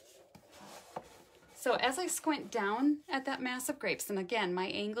 So as I squint down at that mass of grapes, and again, my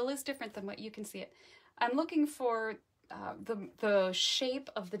angle is different than what you can see it, I'm looking for the shape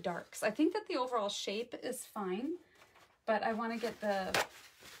of the darks. I think that the overall shape is fine, but I want to get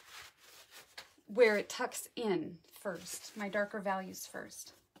where it tucks in first, my darker values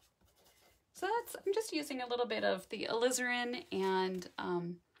first. So I'm just using a little bit of the alizarin and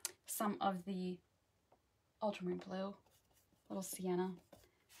some of the ultramarine blue, little sienna.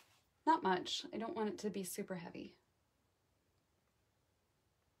 Not much. I don't want it to be super heavy.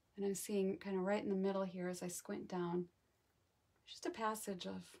 And I'm seeing kind of right in the middle here as I squint down, just a passage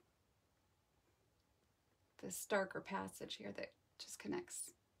of this darker passage here that just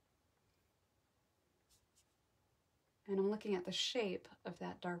connects. And I'm looking at the shape of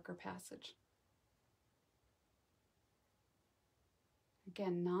that darker passage.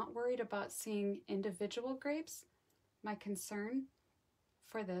 Again, not worried about seeing individual grapes. My concern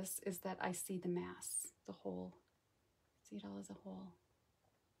for this is that I see the mass, the whole, see it all as a whole.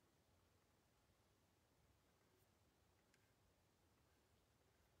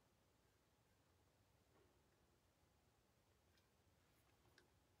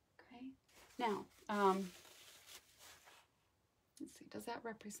 Okay, now, let's see, does that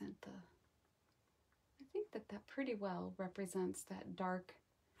represent the, I think that that pretty well represents that dark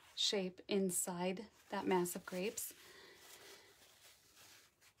shape inside that mass of grapes.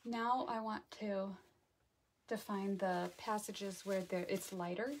 Now I want to define the passages where it's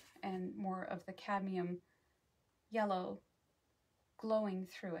lighter and more of the cadmium yellow glowing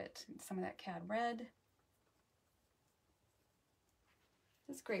through it. Some of that cad red.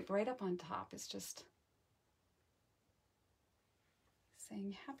 This grape right up on top is just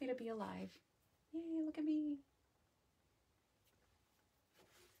saying, happy to be alive. Yay, look at me.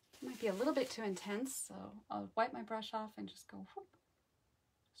 It might be a little bit too intense, so I'll wipe my brush off and just go whoop,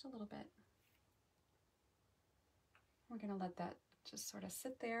 just a little bit. We're gonna let that just sort of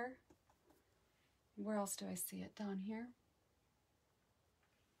sit there. Where else do I see it? Down here.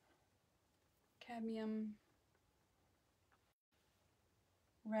 Cadmium,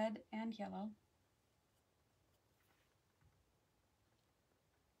 red and yellow.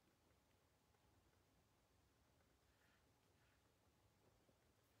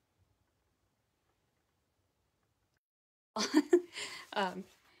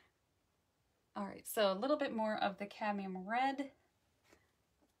 All right, so a little bit more of the cadmium red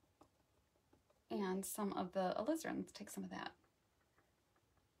and some of the alizarin. Let's take some of that.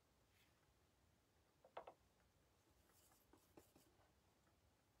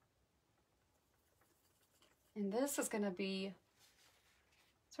 And this is going to be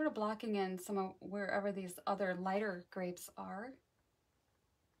sort of blocking in some of wherever these other lighter grapes are.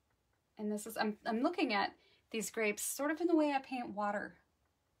 And this is, I'm looking at these grapes sort of in the way I paint water.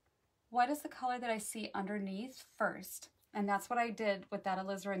 What is the color that I see underneath first? And that's what I did with that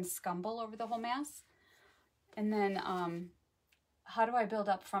alizarin scumble over the whole mass. And then how do I build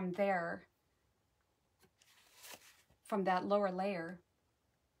up from there, from that lower layer,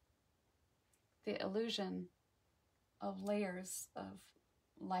 the illusion of layers of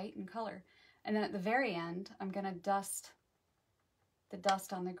light and color. And then at the very end, I'm going to dust the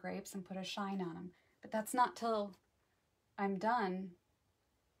dust on the grapes and put a shine on them. But that's not till I'm done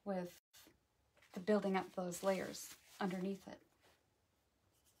with the building up those layers underneath it.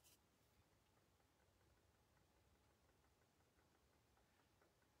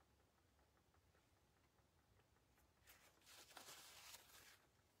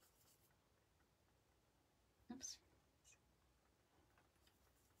 Oops.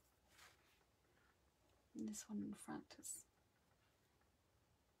 And this one in front is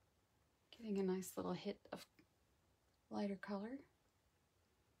getting a nice little hit of lighter color.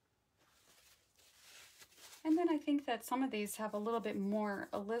 And then I think that some of these have a little bit more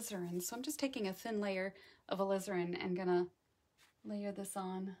alizarin, so I'm just taking a thin layer of alizarin and gonna layer this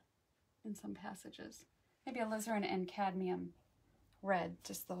on in some passages. Maybe alizarin and cadmium red,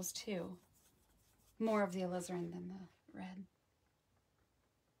 just those two. More of the alizarin than the red.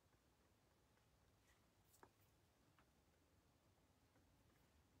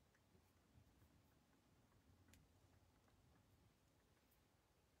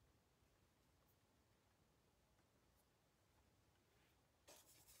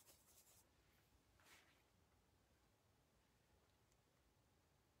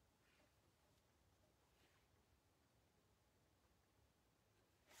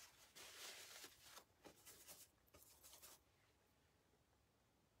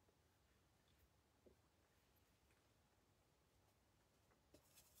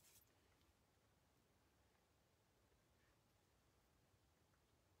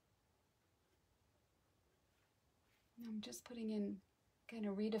 I'm just putting in, kind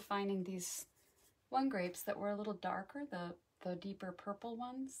of redefining these one grapes that were a little darker, the deeper purple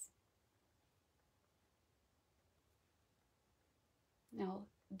ones. Now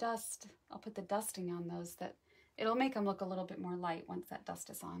dust, I'll put the dusting on those, that it'll make them look a little bit more light once that dust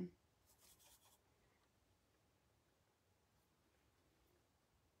is on.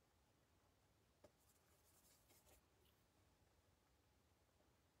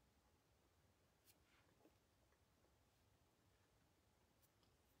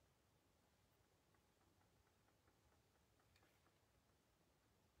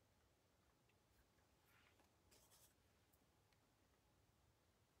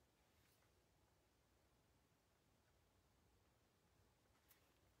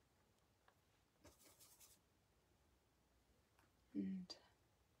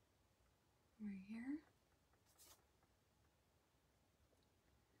 here.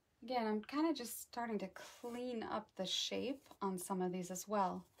 Again, I'm kind of just starting to clean up the shape on some of these as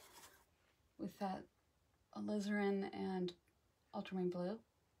well with that alizarin and ultramarine blue.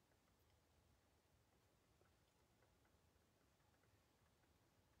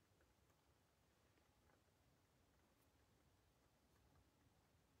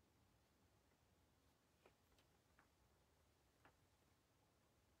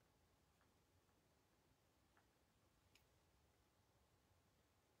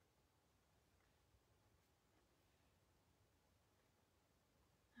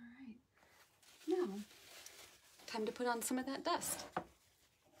 Now, time to put on some of that dust. I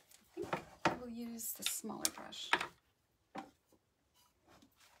think I will use the smaller brush.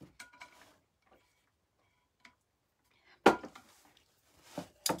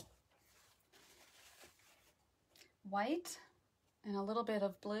 White and a little bit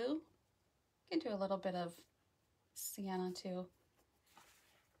of blue. You can do a little bit of sienna too.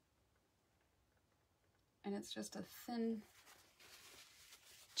 And it's just a thin,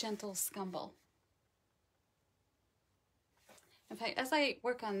 gentle scumble. In fact, as I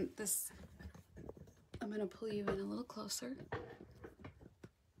work on this, I'm going to pull you in a little closer.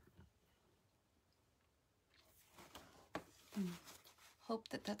 Hope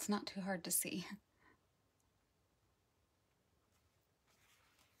that that's not too hard to see.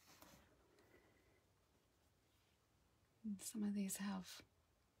 And some of these have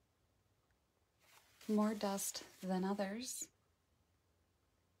more dust than others.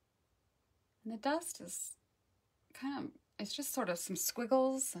 And the dust is kind of, it's just sort of some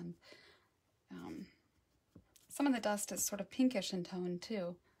squiggles, and some of the dust is sort of pinkish in tone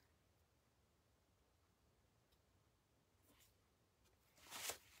too.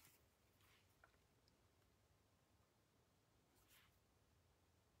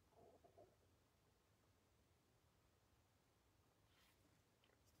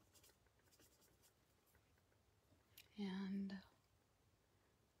 And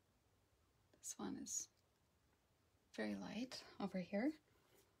this one is very light over here.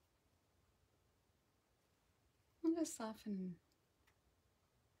 I'll just soften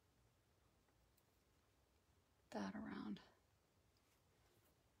that around.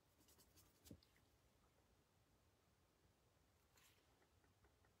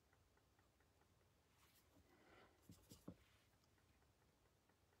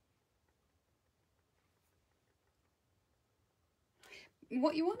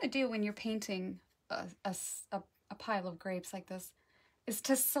 What you want to do when you're painting a pile of grapes like this is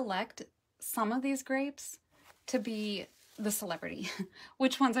to select some of these grapes to be the celebrity.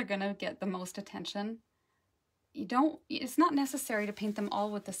 Which ones are going to get the most attention. It's not necessary to paint them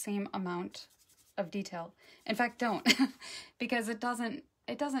all with the same amount of detail. In fact, don't, because it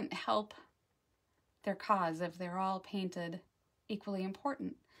doesn't help their cause if they're all painted equally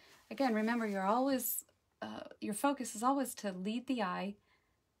important. Again, remember, you're always your focus is always to lead the eye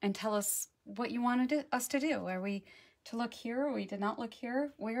and tell us what you wanted us to do. Are we to look here, or we did not look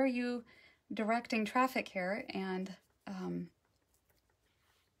here? Where are you directing traffic here? And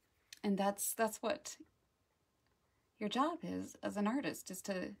that's what your job is as an artist, is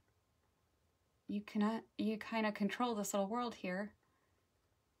to, you kind of control this little world here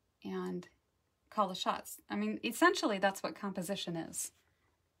and call the shots. I mean, essentially that's what composition is.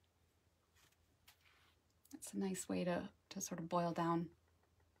 It's a nice way to sort of boil down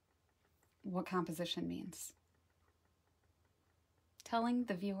what composition means. Telling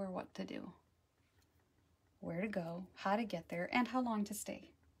the viewer what to do, where to go, how to get there, and how long to stay.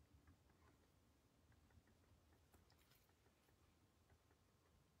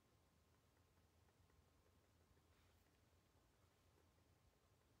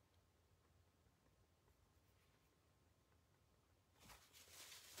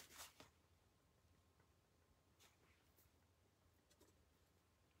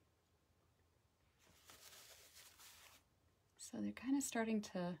 So they're kind of starting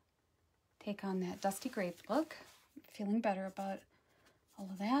to take on that dusty grape look. Feeling better about all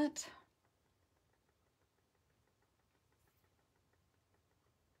of that.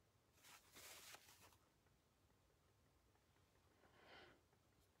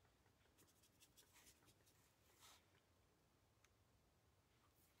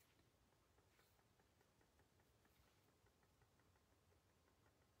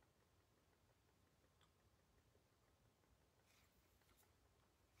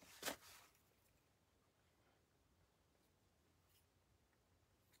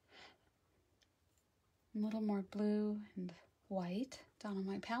 A little more blue and white down on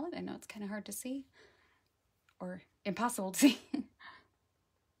my palette. I know it's kind of hard to see, or impossible to see.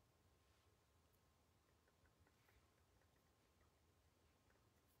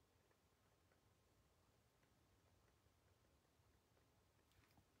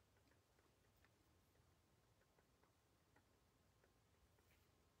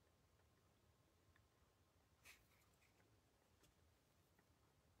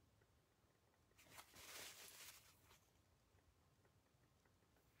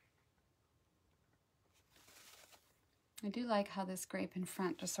 I do like how this grape in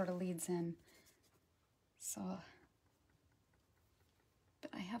front just sort of leads in. So, but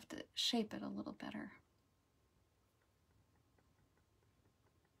I have to shape it a little better.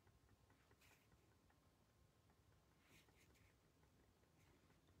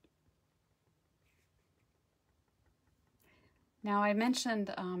 Now I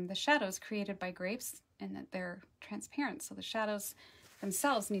mentioned the shadows created by grapes and that they're transparent. So the shadows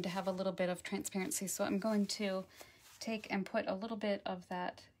themselves need to have a little bit of transparency. So I'm going to take and put a little bit of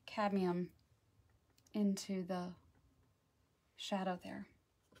that cadmium into the shadow there.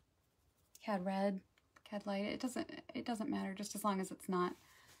 Cad red, cad light, it doesn't matter, just as long as it's not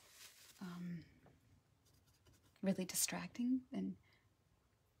really distracting and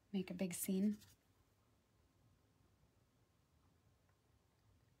make a big scene.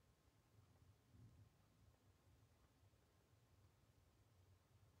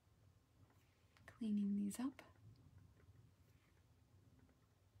 Cleaning these up.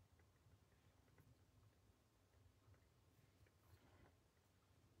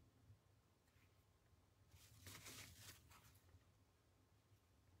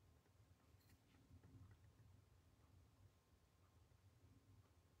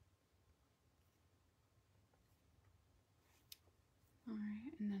 All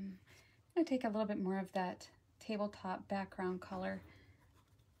right, and then I'm going to take a little bit more of that tabletop background color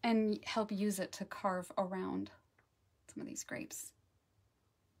and help use it to carve around some of these grapes.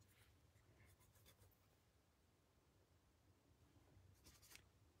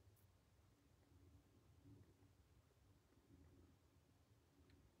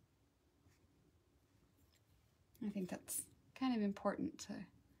 I think that's kind of important to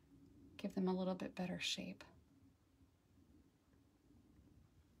give them a little bit better shape.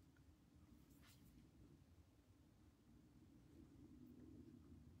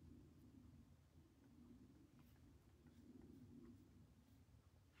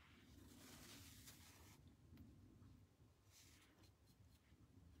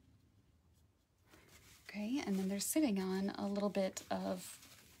 Okay, and then they're sitting on a little bit of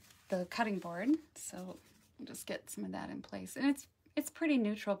the cutting board, so I'll just get some of that in place. And it's pretty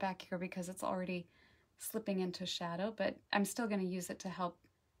neutral back here because it's already slipping into shadow, but I'm still going to use it to help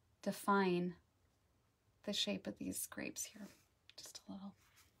define the shape of these grapes here, just a little.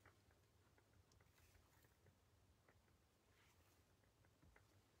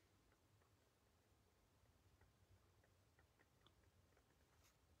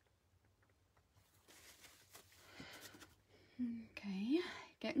 Okay,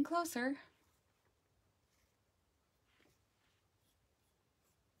 getting closer.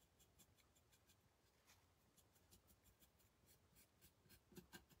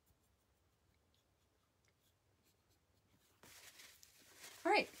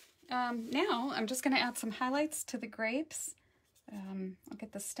 All right, now I'm just going to add some highlights to the grapes. I'll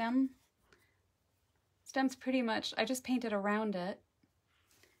get the stem. Stem's pretty much, I just painted around it.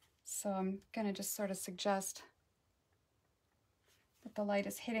 So I'm going to just sort of suggest that the light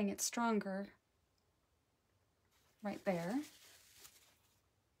is hitting it stronger right there.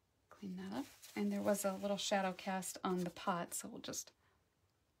 Clean that up. And there was a little shadow cast on the pot, so we'll just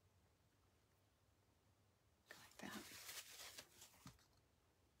go like that.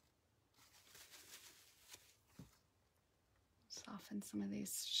 Soften some of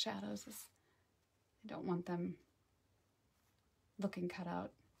these shadows. I don't want them looking cut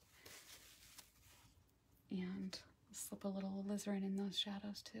out. And slip a little alizarin in those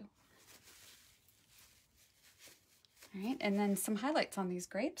shadows too. All right, and then some highlights on these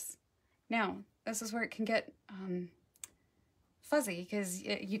grapes. Now, this is where it can get fuzzy because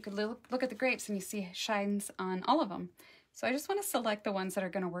you could look at the grapes and you see shines on all of them. So I just want to select the ones that are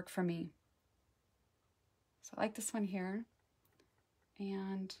going to work for me. So I like this one here,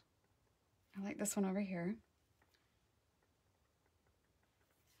 and I like this one over here.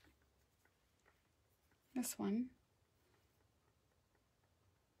 This one.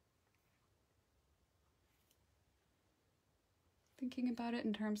 Thinking about it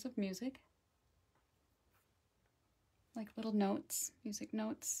in terms of music, like little notes, music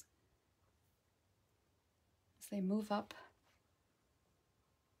notes, as they move up.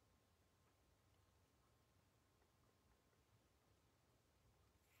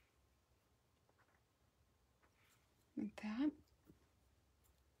 Like that.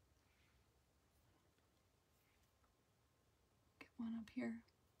 Get one up here.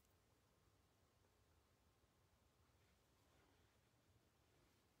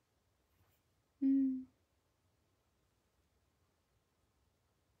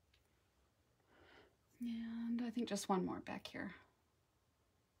 And I think just one more back here.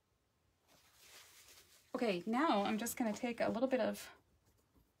 Okay, now I'm just going to take a little bit of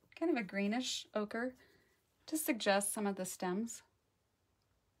kind of a greenish ochre to suggest some of the stems.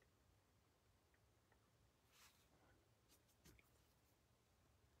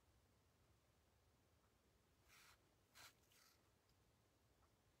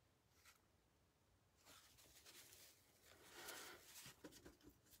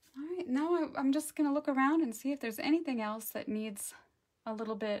 All right, now I'm just going to look around and see if there's anything else that needs a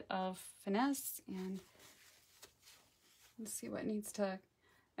little bit of finesse, and let's see what needs to,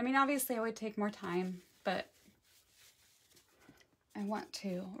 I mean, obviously I would take more time, but I want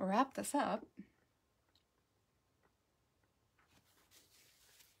to wrap this up.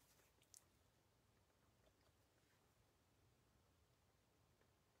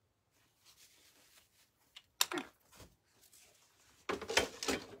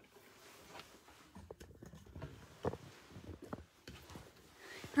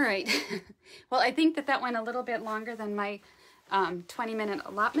 All right, well, I think that went a little bit longer than my 20-minute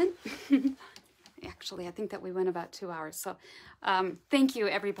allotment. Actually, I think that we went about 2 hours. So thank you,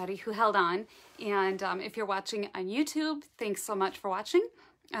 everybody who held on. And if you're watching on YouTube, thanks so much for watching.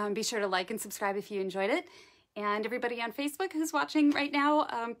 Be sure to like and subscribe if you enjoyed it. And everybody on Facebook who's watching right now,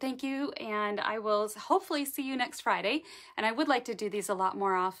 thank you. And I will hopefully see you next Friday. And I would like to do these a lot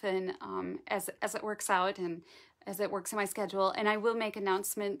more often as it works out and as it works in my schedule. And I will make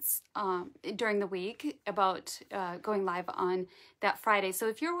announcements during the week about going live on that Friday. So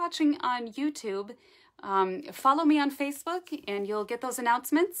if you're watching on YouTube, follow me on Facebook and you'll get those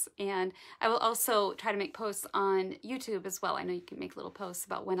announcements. And I will also try to make posts on YouTube as well. I know you can make little posts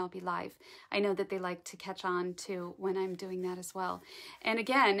about when I'll be live. I know that they like to catch on to when I'm doing that as well. And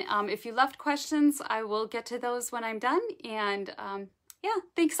again, if you left questions, I will get to those when I'm done. And yeah,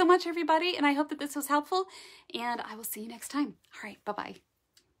 thanks so much, everybody. And I hope that this was helpful. And I will see you next time. All right, bye-bye.